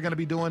what they're going to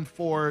be doing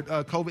for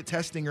COVID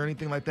testing or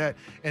anything like that.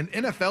 And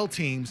NFL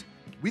teams,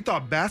 we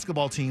thought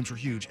basketball teams were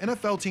huge.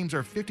 NFL teams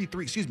are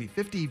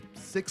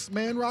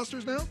 56-man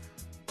rosters now.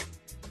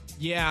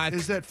 Yeah.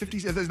 Is that 50?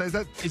 Is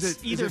it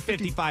either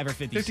 55 or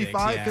 56?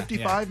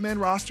 55 men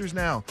rosters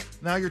now.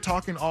 Now you're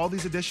talking all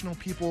these additional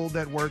people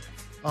that work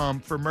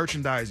for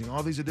merchandising,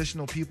 all these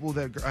additional people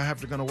that are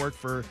going to work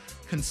for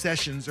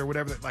concessions or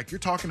whatever. Like, you're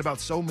talking about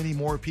so many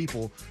more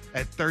people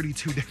at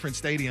 32 different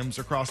stadiums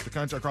across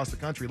the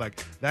country.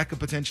 Like, that could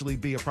potentially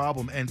be a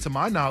problem. And to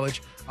my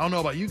knowledge, I don't know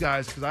about you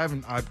guys because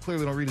I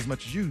clearly don't read as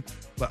much as you,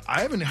 but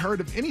I haven't heard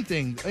of any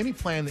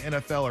plan the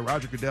NFL or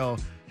Roger Goodell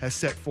has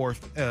set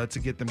forth to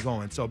get them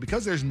going. So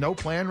because there's no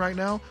plan right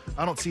now,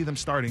 I don't see them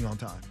starting on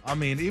time. I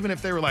mean, even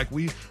if they were like,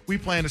 we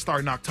plan to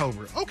start in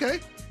October. Okay,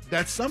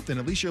 that's something.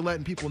 At least you're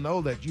letting people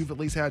know that you've at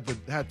least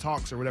had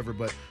talks or whatever.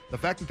 But the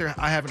fact that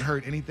I haven't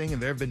heard anything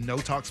and there have been no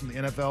talks from the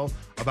NFL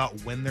about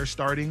when they're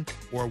starting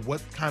or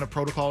what kind of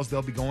protocols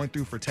they'll be going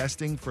through for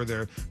testing for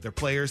their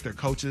players, their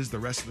coaches, the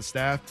rest of the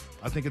staff,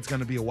 I think it's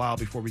going to be a while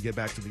before we get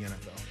back to the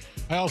NFL.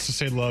 I also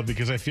say love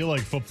because I feel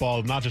like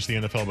football, not just the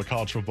NFL, but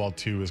college football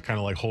too, is kind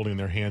of like holding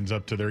their hands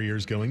up to their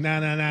ears going, nah,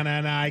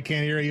 I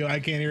can't hear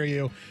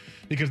you.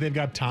 Because they've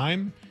got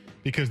time,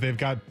 because they've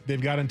got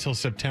until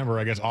September,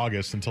 I guess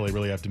August, until they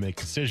really have to make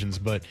decisions.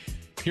 But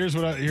here's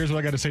what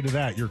I got to say to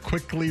that. You're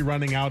quickly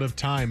running out of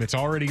time. It's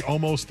already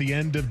almost the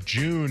end of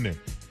June.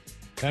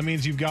 That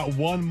means you've got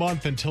 1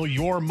 month until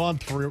your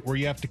month where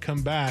you have to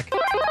come back.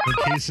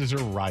 The cases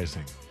are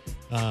rising.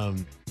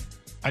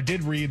 I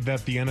did read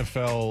that the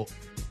NFL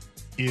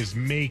is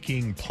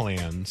making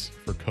plans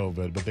for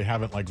COVID, but they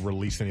haven't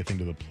released anything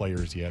to the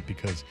players yet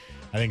because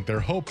I think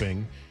they're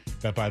hoping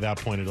that by that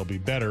point it'll be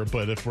better.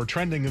 But if we're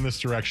trending in this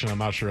direction, I'm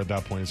not sure at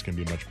that point it's going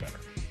to be much better.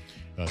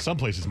 Some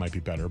places might be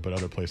better, but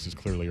other places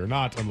clearly are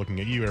not. I'm looking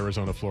at you,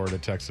 Arizona, Florida,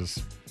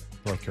 Texas,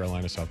 North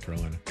Carolina, South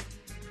Carolina,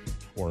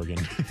 Oregon.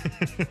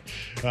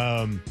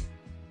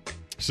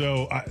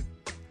 So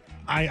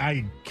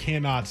I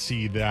cannot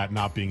see that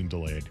not being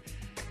delayed.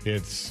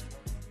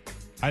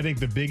 I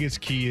think the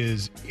biggest key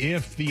is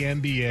if the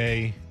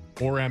NBA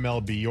or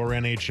MLB or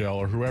NHL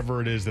or whoever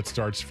it is that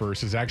starts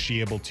first is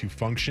actually able to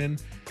function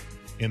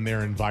in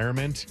their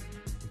environment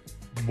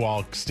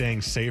while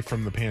staying safe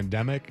from the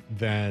pandemic,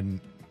 then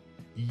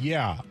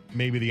yeah,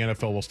 maybe the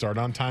NFL will start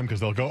on time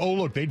because they'll go, oh,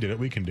 look, they did it.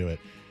 We can do it.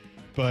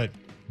 But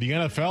the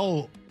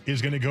NFL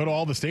is going to go to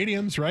all the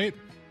stadiums, right?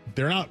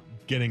 They're not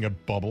getting a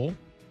bubble.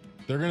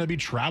 They're going to be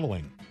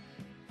traveling.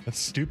 That's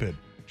stupid.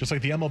 Just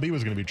like the MLB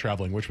was going to be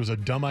traveling, which was a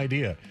dumb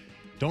idea.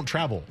 Don't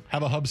travel.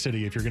 Have a hub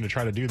city if you're going to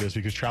try to do this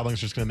because traveling is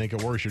just going to make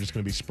it worse. You're just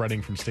going to be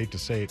spreading from state to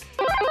state.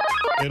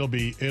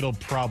 It'll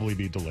probably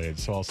be delayed,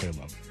 so I'll say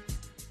love.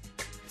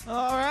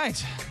 All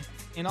right.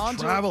 And on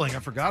traveling. I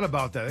forgot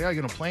about that. They got to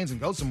get on planes and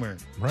go somewhere.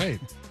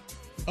 Right.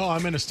 Oh,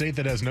 I'm in a state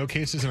that has no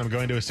cases, and I'm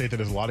going to a state that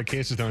has a lot of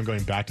cases, then I'm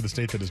going back to the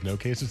state that has no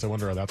cases. I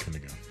wonder how that's going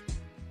to go.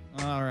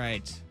 All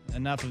right.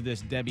 Enough of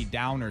this Debbie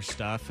Downer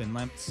stuff, and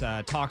let's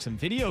talk some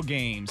video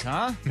games,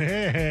 huh?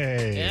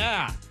 Hey.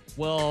 Yeah.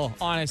 Well,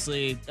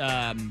 honestly,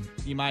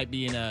 you might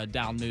be in a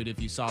down mood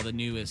if you saw the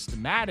newest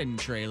Madden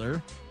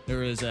trailer. There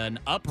was an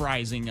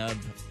uprising of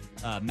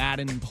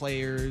Madden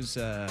players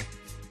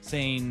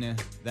saying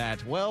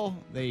that, well,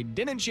 they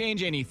didn't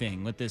change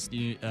anything with this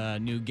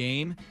new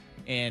game.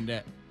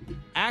 And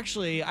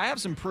actually, I have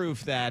some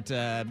proof that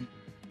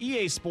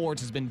EA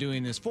Sports has been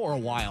doing this for a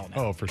while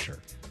now. Oh, for sure.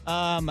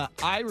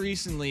 I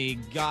recently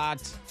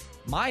got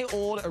my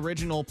old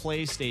original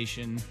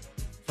PlayStation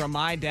from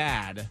my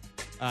dad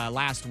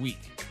last week.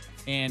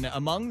 And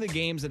among the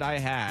games that I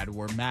had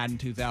were Madden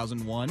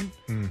 2001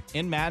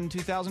 and Madden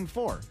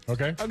 2004.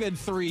 Okay. A good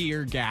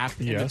 3-year gap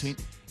in between.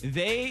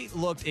 They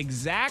looked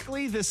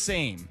exactly the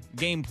same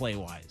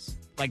gameplay-wise.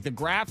 Like the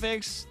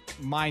graphics,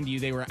 mind you,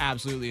 they were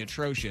absolutely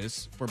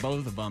atrocious for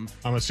both of them.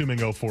 I'm assuming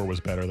 04 was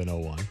better than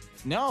 01.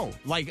 No,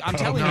 like I'm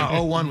telling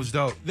you. 01 was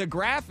dope. The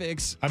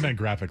graphics. I meant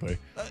graphically.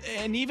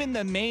 And even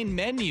the main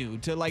menu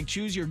to like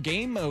choose your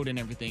game mode and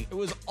everything, it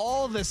was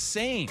all the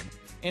same.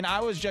 And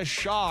I was just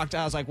shocked.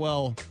 I was like,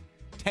 well,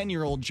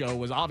 10-year-old Joe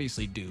was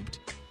obviously duped.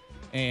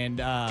 And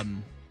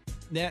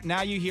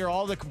now you hear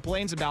all the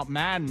complaints about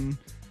Madden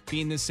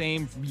being the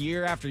same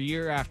year after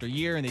year after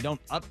year, and they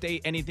don't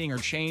update anything or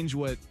change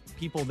what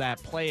people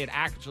that play it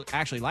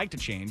actually like to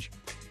change.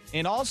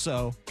 And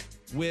also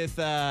with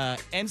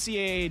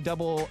NCAA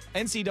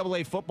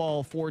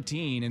Football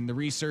 14 and the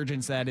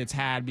resurgence that it's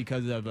had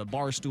because of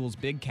Barstool's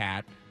Big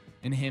Cat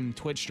and him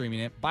Twitch streaming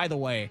it. By the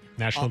way,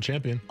 national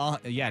champion.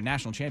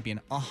 National champion.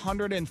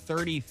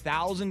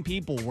 130,000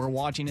 people were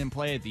watching him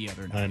play it the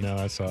other night. I know,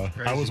 I saw.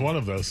 Crazy. I was one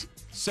of those.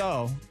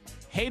 So,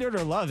 hate it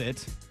or love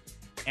it,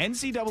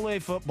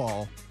 NCAA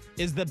football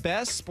is the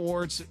best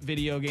sports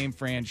video game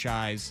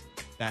franchise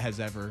that has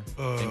ever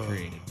been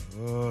created.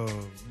 Go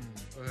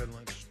ahead,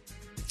 Lynch.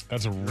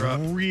 That's a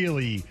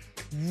really,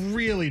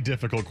 really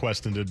difficult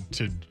question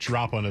to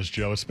drop on us,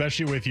 Joe,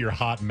 especially with your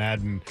hot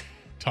Madden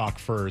talk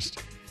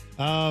first.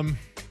 I'm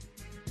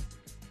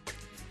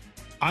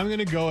going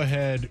to go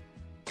ahead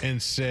and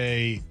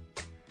say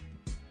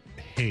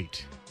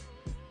hate.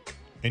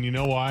 And you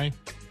know why?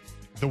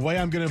 The way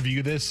I'm going to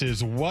view this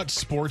is, what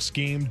sports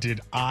game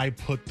did I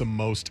put the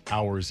most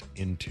hours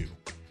into?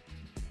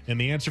 And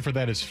the answer for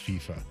that is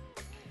FIFA.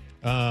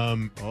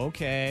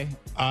 Okay.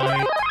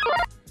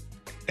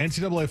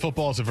 NCAA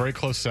football is a very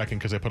close second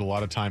because I put a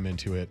lot of time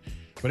into it.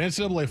 But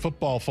NCAA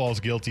football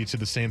falls guilty to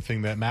the same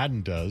thing that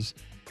Madden does,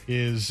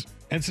 is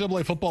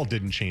NCAA football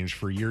didn't change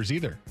for years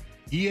either.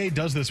 EA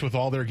does this with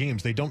all their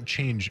games. They don't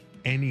change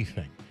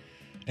anything.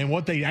 And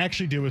what they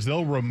actually do is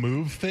they'll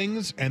remove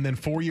things and then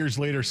 4 years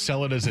later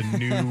sell it as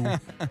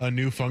a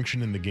new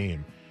function in the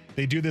game.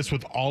 They do this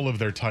with all of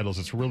their titles.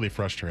 It's really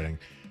frustrating.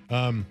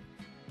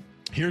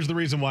 Here's the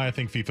reason why I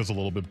think FIFA's a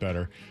little bit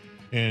better.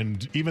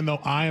 And even though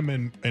I am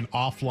an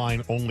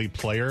offline only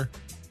player,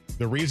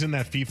 the reason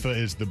that FIFA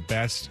is the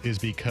best is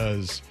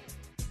because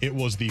it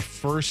was the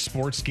first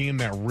sports game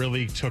that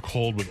really took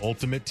hold with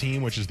Ultimate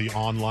Team, which is the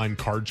online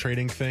card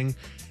trading thing.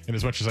 And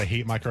as much as I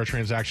hate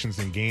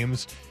microtransactions in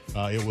games,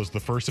 it was the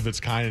first of its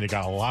kind, and it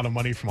got a lot of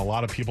money from a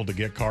lot of people to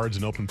get cards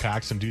and open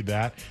packs and do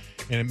that.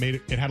 And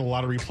it had a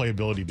lot of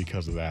replayability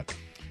because of that.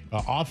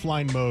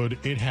 Offline mode,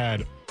 it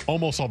had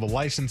almost all the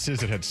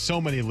licenses. It had so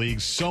many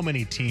leagues, so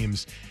many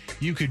teams.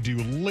 You could do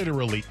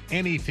literally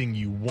anything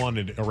you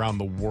wanted around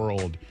the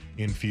world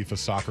in FIFA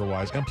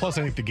soccer-wise. And plus,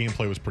 I think the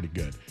gameplay was pretty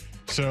good.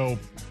 So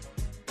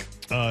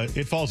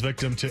it falls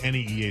victim to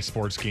any EA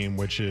Sports game,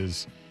 which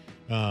is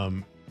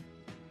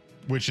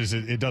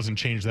it doesn't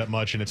change that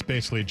much, and it's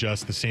basically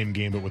just the same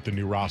game but with the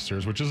new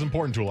rosters, which is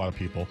important to a lot of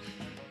people.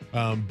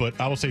 But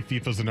I will say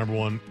FIFA is the number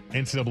one.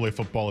 NCAA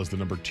football is the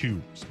number 2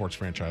 sports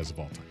franchise of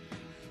all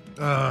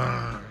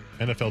time.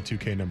 NFL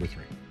 2K number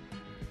 3.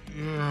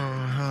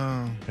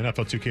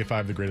 NFL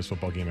 2K5, the greatest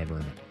football game ever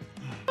invented.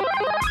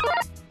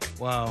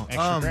 Wow.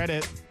 Extra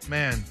credit.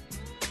 Man.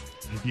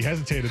 You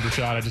hesitated,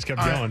 Rashad. I just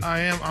kept going.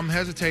 I'm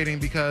hesitating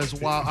because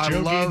while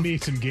Joe gave me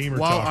some gamer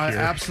talk I here.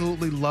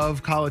 absolutely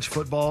love college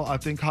football, I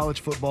think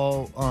college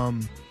football,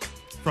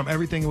 from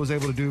everything it was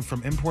able to do,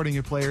 from importing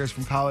your players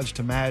from college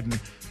to Madden,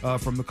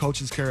 from the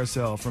coaches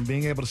carousel, from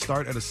being able to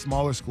start at a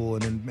smaller school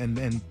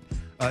and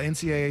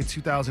NCAA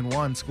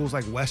 2001, schools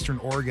like Western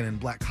Oregon and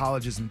black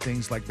colleges and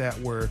things like that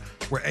were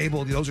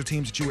able, those are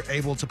teams that you were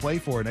able to play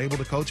for and able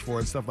to coach for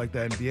and stuff like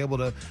that, and be able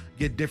to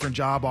get different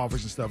job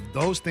offers and stuff.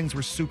 Those things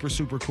were super,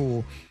 super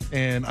cool.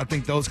 And I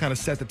think those kind of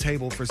set the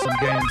table for some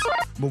games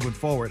moving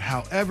forward.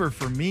 However,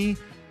 for me,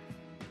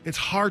 it's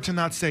hard to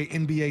not say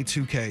NBA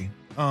 2K.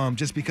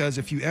 Just because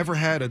if you ever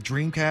had a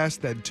Dreamcast,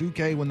 that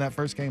 2K, when that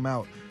first came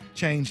out,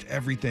 changed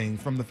everything,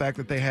 from the fact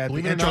that they had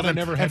Believe the it or not, I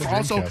never had a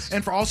Dreamcast.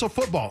 And for also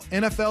football,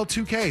 NFL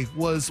 2K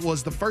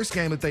was the first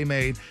game that they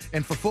made,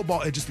 and for football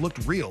it just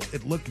looked real.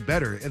 It looked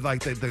better. It,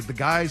 like the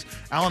guys,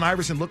 Allen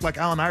Iverson looked like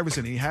Allen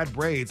Iverson. He had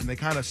braids and they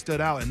kind of stood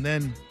out. And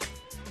then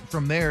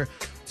from there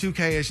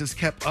 2K has just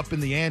kept up in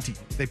the ante.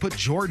 They put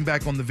Jordan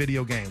back on the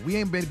video game. We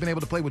ain't been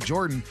able to play with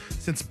Jordan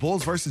since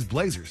Bulls versus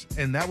Blazers,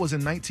 and that was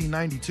in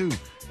 1992.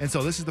 And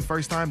so this is the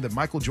first time that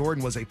Michael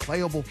Jordan was a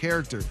playable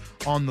character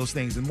on those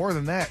things. And more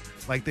than that,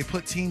 like they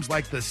put teams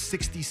like the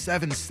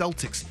 67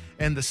 Celtics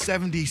and the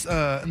 70s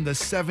and the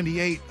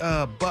 78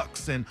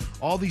 Bucks and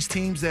all these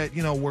teams that,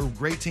 you know, were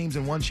great teams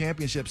and won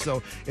championships.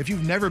 So if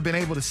you've never been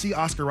able to see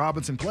Oscar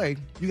Robertson play,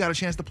 you got a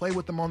chance to play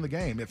with them on the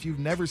game. If you've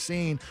never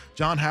seen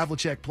John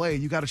Havlicek play,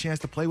 you got a chance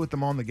to play with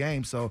them on the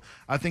game. So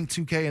I think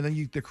 2K, and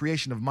then the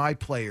creation of My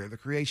Player, the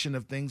creation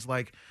of things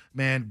like,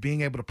 man,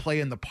 being able to play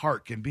in the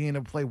park and being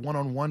able to play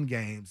one-on-one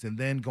games and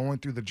then going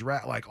through the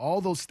draft, like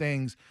all those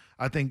things,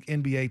 I think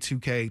NBA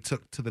 2K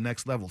took to the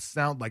next level. The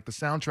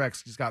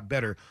soundtracks just got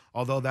better,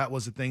 although that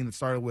was a thing that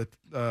started with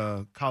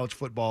college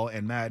football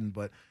and Madden.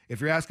 But if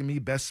you're asking me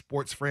best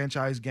sports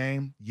franchise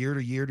game year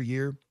to year to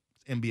year,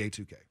 NBA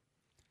 2K.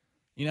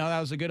 You know, that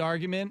was a good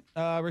argument,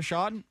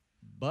 Rashad,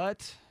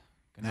 but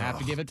gonna have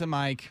to give it to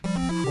Mike.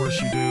 Of course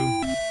you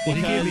do. Well,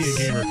 he gave me a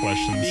gamer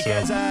question.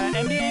 Because so.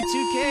 NBA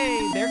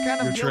 2K, they're kind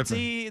of You're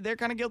guilty. tripping. They're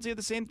kind of guilty of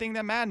the same thing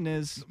that Madden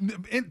is.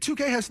 And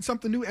 2K has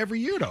something new every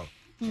year, though.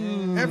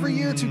 Every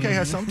year 2K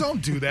has something.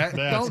 Don't do that.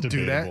 Don't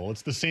do that.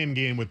 It's the same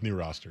game with new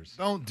rosters.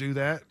 Don't do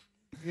that.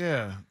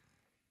 Yeah.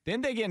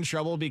 Didn't they get in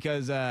trouble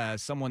because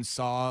someone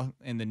saw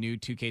in the new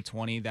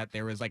 2K20 that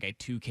there was like a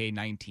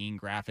 2K19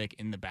 graphic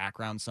in the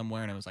background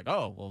somewhere, and it was like,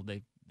 oh, well,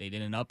 they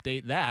didn't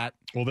update that.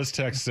 Well, this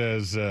text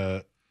says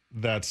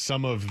that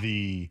some of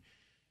the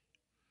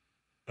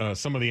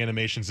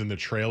animations in the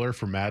trailer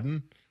for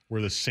Madden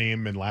were the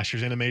same in last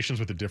year's animations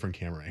with a different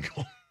camera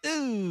angle.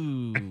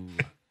 Ooh.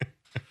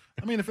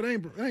 I mean, if it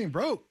ain't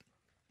broke,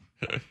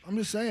 I'm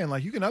just saying,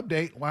 like, you can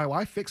update.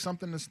 Why fix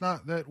something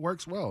that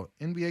works well?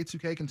 NBA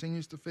 2K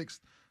continues to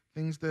fix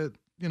things that,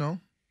 you know,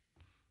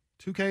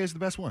 2K is the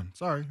best one.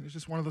 Sorry, it's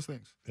just one of those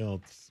things. Well,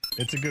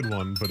 it's a good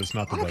one, but it's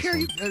not the best one. I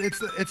don't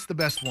care. It's the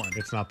best one.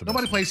 It's not the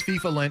Nobody best one.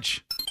 plays FIFA,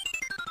 Lynch.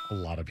 A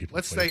lot of people.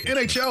 Let's say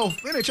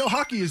NHL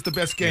hockey is the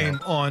best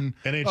game on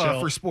NHL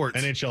for sports.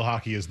 NHL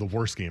hockey is the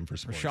worst game for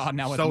sports. Rashad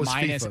now with So is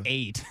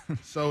 -8.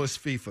 So is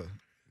FIFA.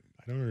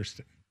 I don't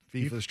understand.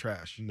 FIFA's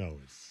trash. No,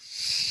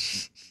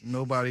 it's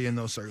nobody in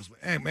those circles.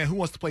 Hey man, who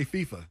wants to play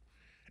FIFA?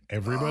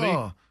 Everybody.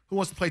 Who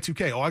wants to play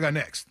 2K? Oh, I got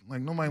next. Like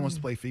nobody wants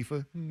to play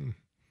FIFA.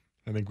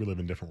 I think we live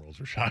in different worlds,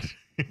 Rashad.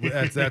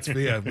 that's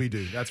yeah, we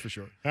do. That's for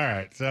sure. All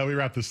right, so we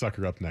wrap this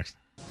sucker up next.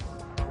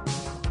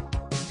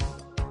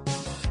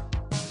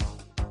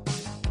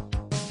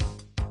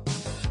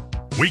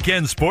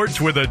 Weekend sports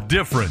with a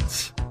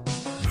difference.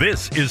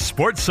 This is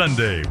Sports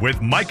Sunday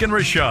with Mike and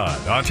Rashad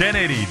on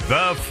 1080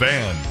 The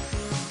Fan.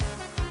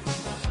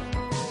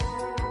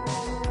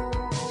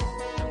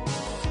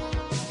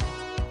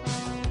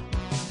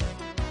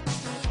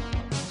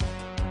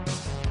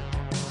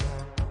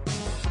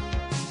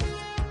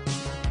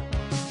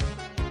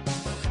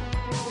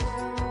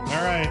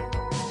 All right.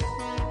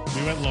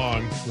 We went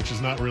long, which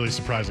is not really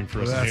surprising for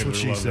us. Well, that's what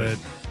she said.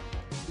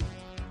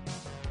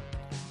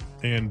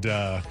 And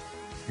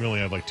we only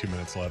have like 2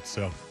 minutes left.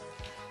 So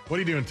what are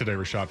you doing today,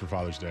 Rashad, for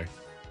Father's Day?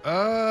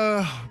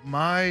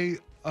 My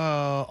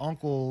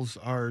uncles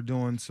are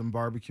doing some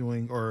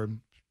barbecuing, or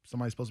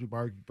somebody's supposed to be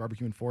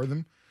barbecuing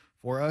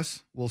for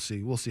us. We'll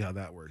see. We'll see how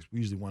that works. We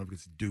usually one of them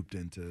gets duped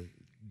into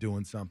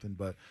doing something,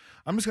 but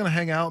I'm just going to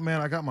hang out,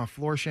 man. I got my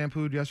floor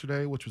shampooed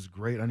yesterday, which was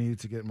great. I needed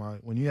to get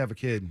when you have a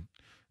kid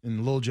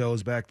and Lil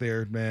Joe's back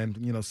there, man,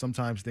 you know,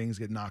 sometimes things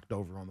get knocked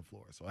over on the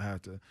floor. So I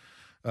have to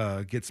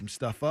get some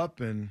stuff up,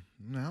 and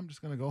now I'm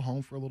just going to go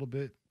home for a little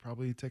bit,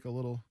 probably take a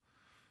little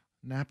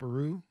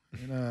naparoo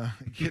and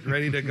get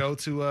ready to go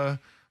to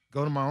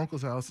my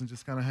uncle's house and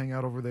just kind of hang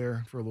out over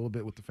there for a little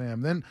bit with the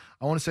fam. Then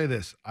I want to say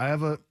this. I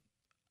have a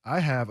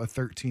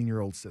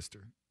 13-year-old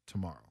sister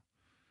tomorrow.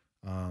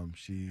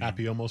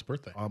 Happy almost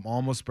birthday.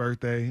 Almost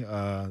birthday.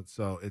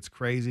 So it's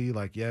crazy.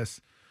 Like,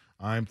 yes,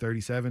 I'm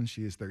 37.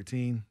 She is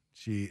 13.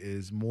 She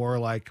is more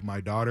like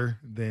my daughter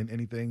than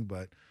anything,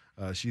 but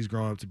she's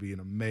grown up to be an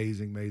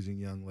amazing, amazing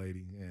young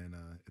lady, and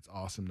it's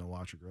awesome to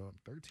watch her grow up.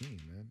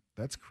 13, man.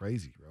 That's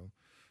crazy, bro.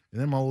 And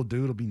then my old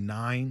dude will be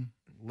 9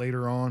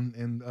 later on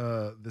in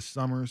this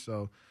summer,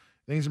 so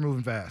things are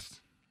moving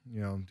fast.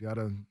 You know,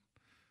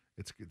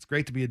 it's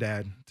great to be a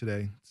dad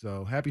today.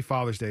 So happy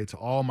Father's Day to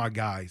all my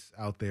guys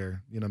out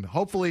there. You know,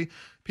 hopefully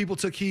people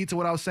took heed to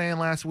what I was saying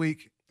last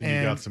week.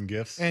 And you got some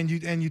gifts. And you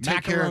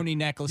take care macaroni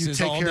necklaces. You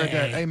take all care day. of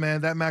that. Hey man,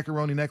 that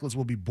macaroni necklace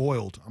will be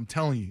boiled. I'm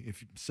telling you.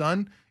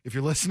 If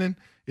you're listening,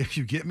 if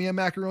you get me a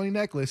macaroni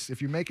necklace,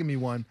 if you're making me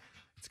one,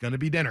 it's gonna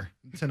be dinner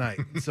tonight.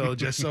 So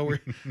just so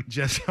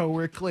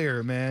we're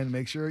clear, man.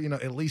 Make sure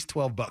at least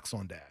 $12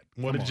 on dad.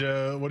 What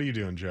are you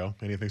doing, Joe?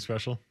 Anything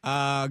special?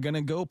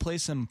 Gonna go play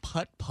some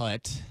putt.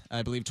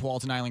 I believe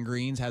Tualatin Island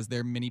Greens has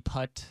their mini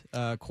putt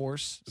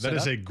course. That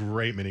is a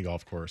great mini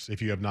golf course.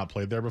 If you have not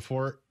played there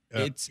before,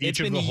 It's each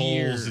been of the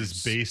years. holes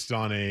is based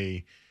on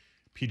a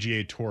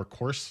PGA Tour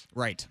course.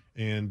 Right.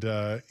 And,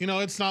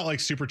 it's not like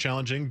super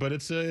challenging, but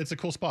it's a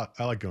cool spot.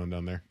 I like going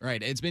down there.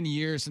 Right. It's been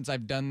years since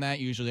I've done that.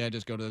 Usually I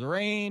just go to the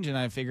range and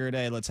I figured,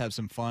 hey, let's have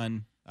some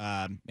fun,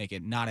 make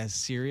it not as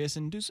serious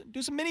and do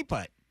some mini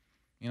putt,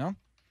 So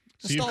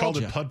you've called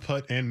it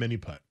putt and mini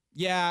putt.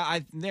 Yeah,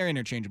 they're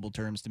interchangeable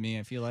terms to me,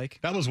 I feel like.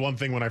 That was one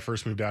thing when I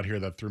first moved out here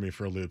that threw me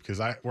for a loop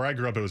because where I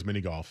grew up, it was mini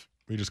golf.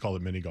 We just called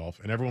it mini golf.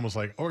 And everyone was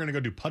like, oh, we're going to go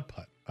do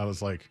putt-putt. I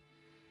was like,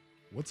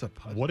 what's a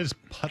putt? What is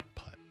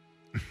putt-putt?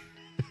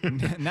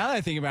 Now that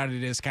I think about it,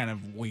 it is kind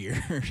of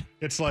weird.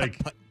 It's like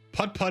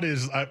putt-putt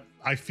is,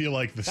 I feel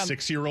like the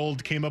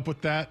 6-year-old came up with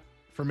that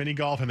for mini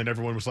golf. And then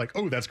everyone was like,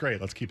 oh, that's great.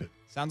 Let's keep it.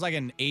 Sounds like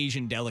an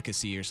Asian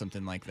delicacy or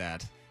something like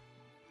that.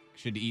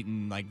 Should eat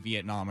in like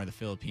Vietnam or the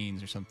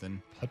Philippines or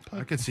something. Putt-putt.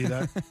 I could see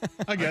that.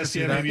 I guess,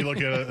 maybe look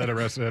at a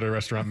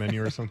restaurant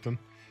menu or something.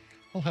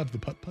 I'll have the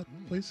putt-putt,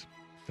 please.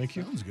 Thank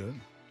you. Sounds good.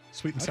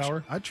 Sweet and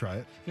sour. I'd try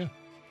it. Yeah. All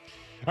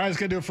right, that's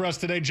going to do it for us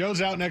today.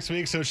 Joe's out next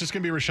week, so it's just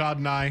going to be Rashad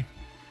and I.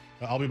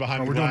 I'll be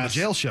behind the We're glass. doing the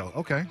jail show.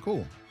 Okay,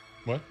 cool.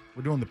 What?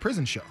 We're doing the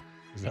prison show.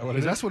 Is that what it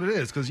is? That's what it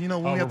is, because,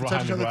 when we have to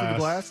touch each other through the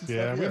glass and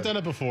stuff. We've done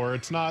it before.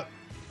 It's not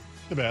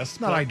the best.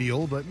 It's not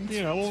ideal, but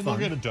we'll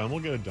get it done. We'll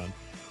get it done.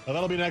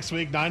 That'll be next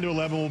week, 9 to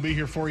 11. We'll be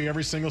here for you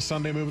every single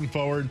Sunday moving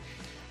forward.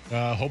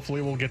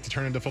 Hopefully we'll get to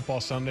turn into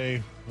Football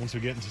Sunday once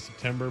we get into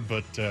September,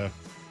 but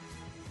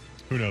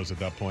who knows at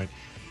that point.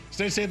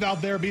 Stay safe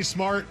out there. Be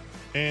smart,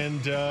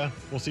 and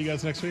we'll see you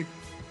guys next week.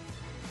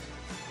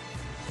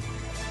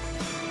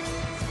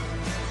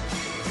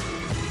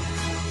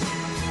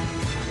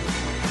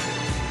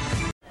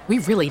 We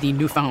really need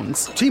new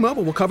phones.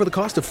 T-Mobile will cover the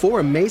cost of 4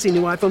 amazing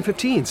new iPhone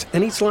 15s,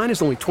 and each line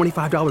is only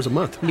 $25 a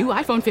month. New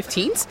iPhone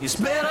 15s? It's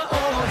better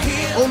over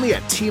here. Only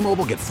at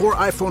T-Mobile, get 4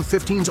 iPhone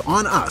 15s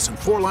on us and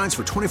 4 lines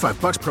for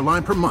 $25 per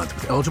line per month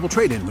with eligible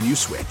trade-in when you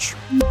switch.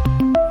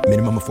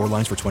 Minimum of 4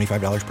 lines for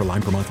 $25 per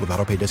line per month with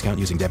autopay discount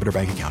using debit or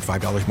bank account.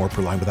 $5 more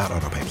per line without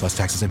autopay, plus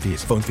taxes and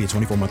fees. Phone fee at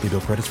 24 monthly bill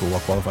credits for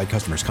well-qualified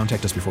customers.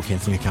 Contact us before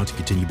canceling account to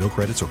continue bill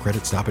credits or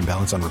credit stop and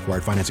balance on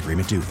required finance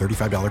agreement due.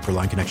 $35 per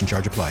line connection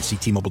charge applies. See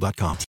T-Mobile.com.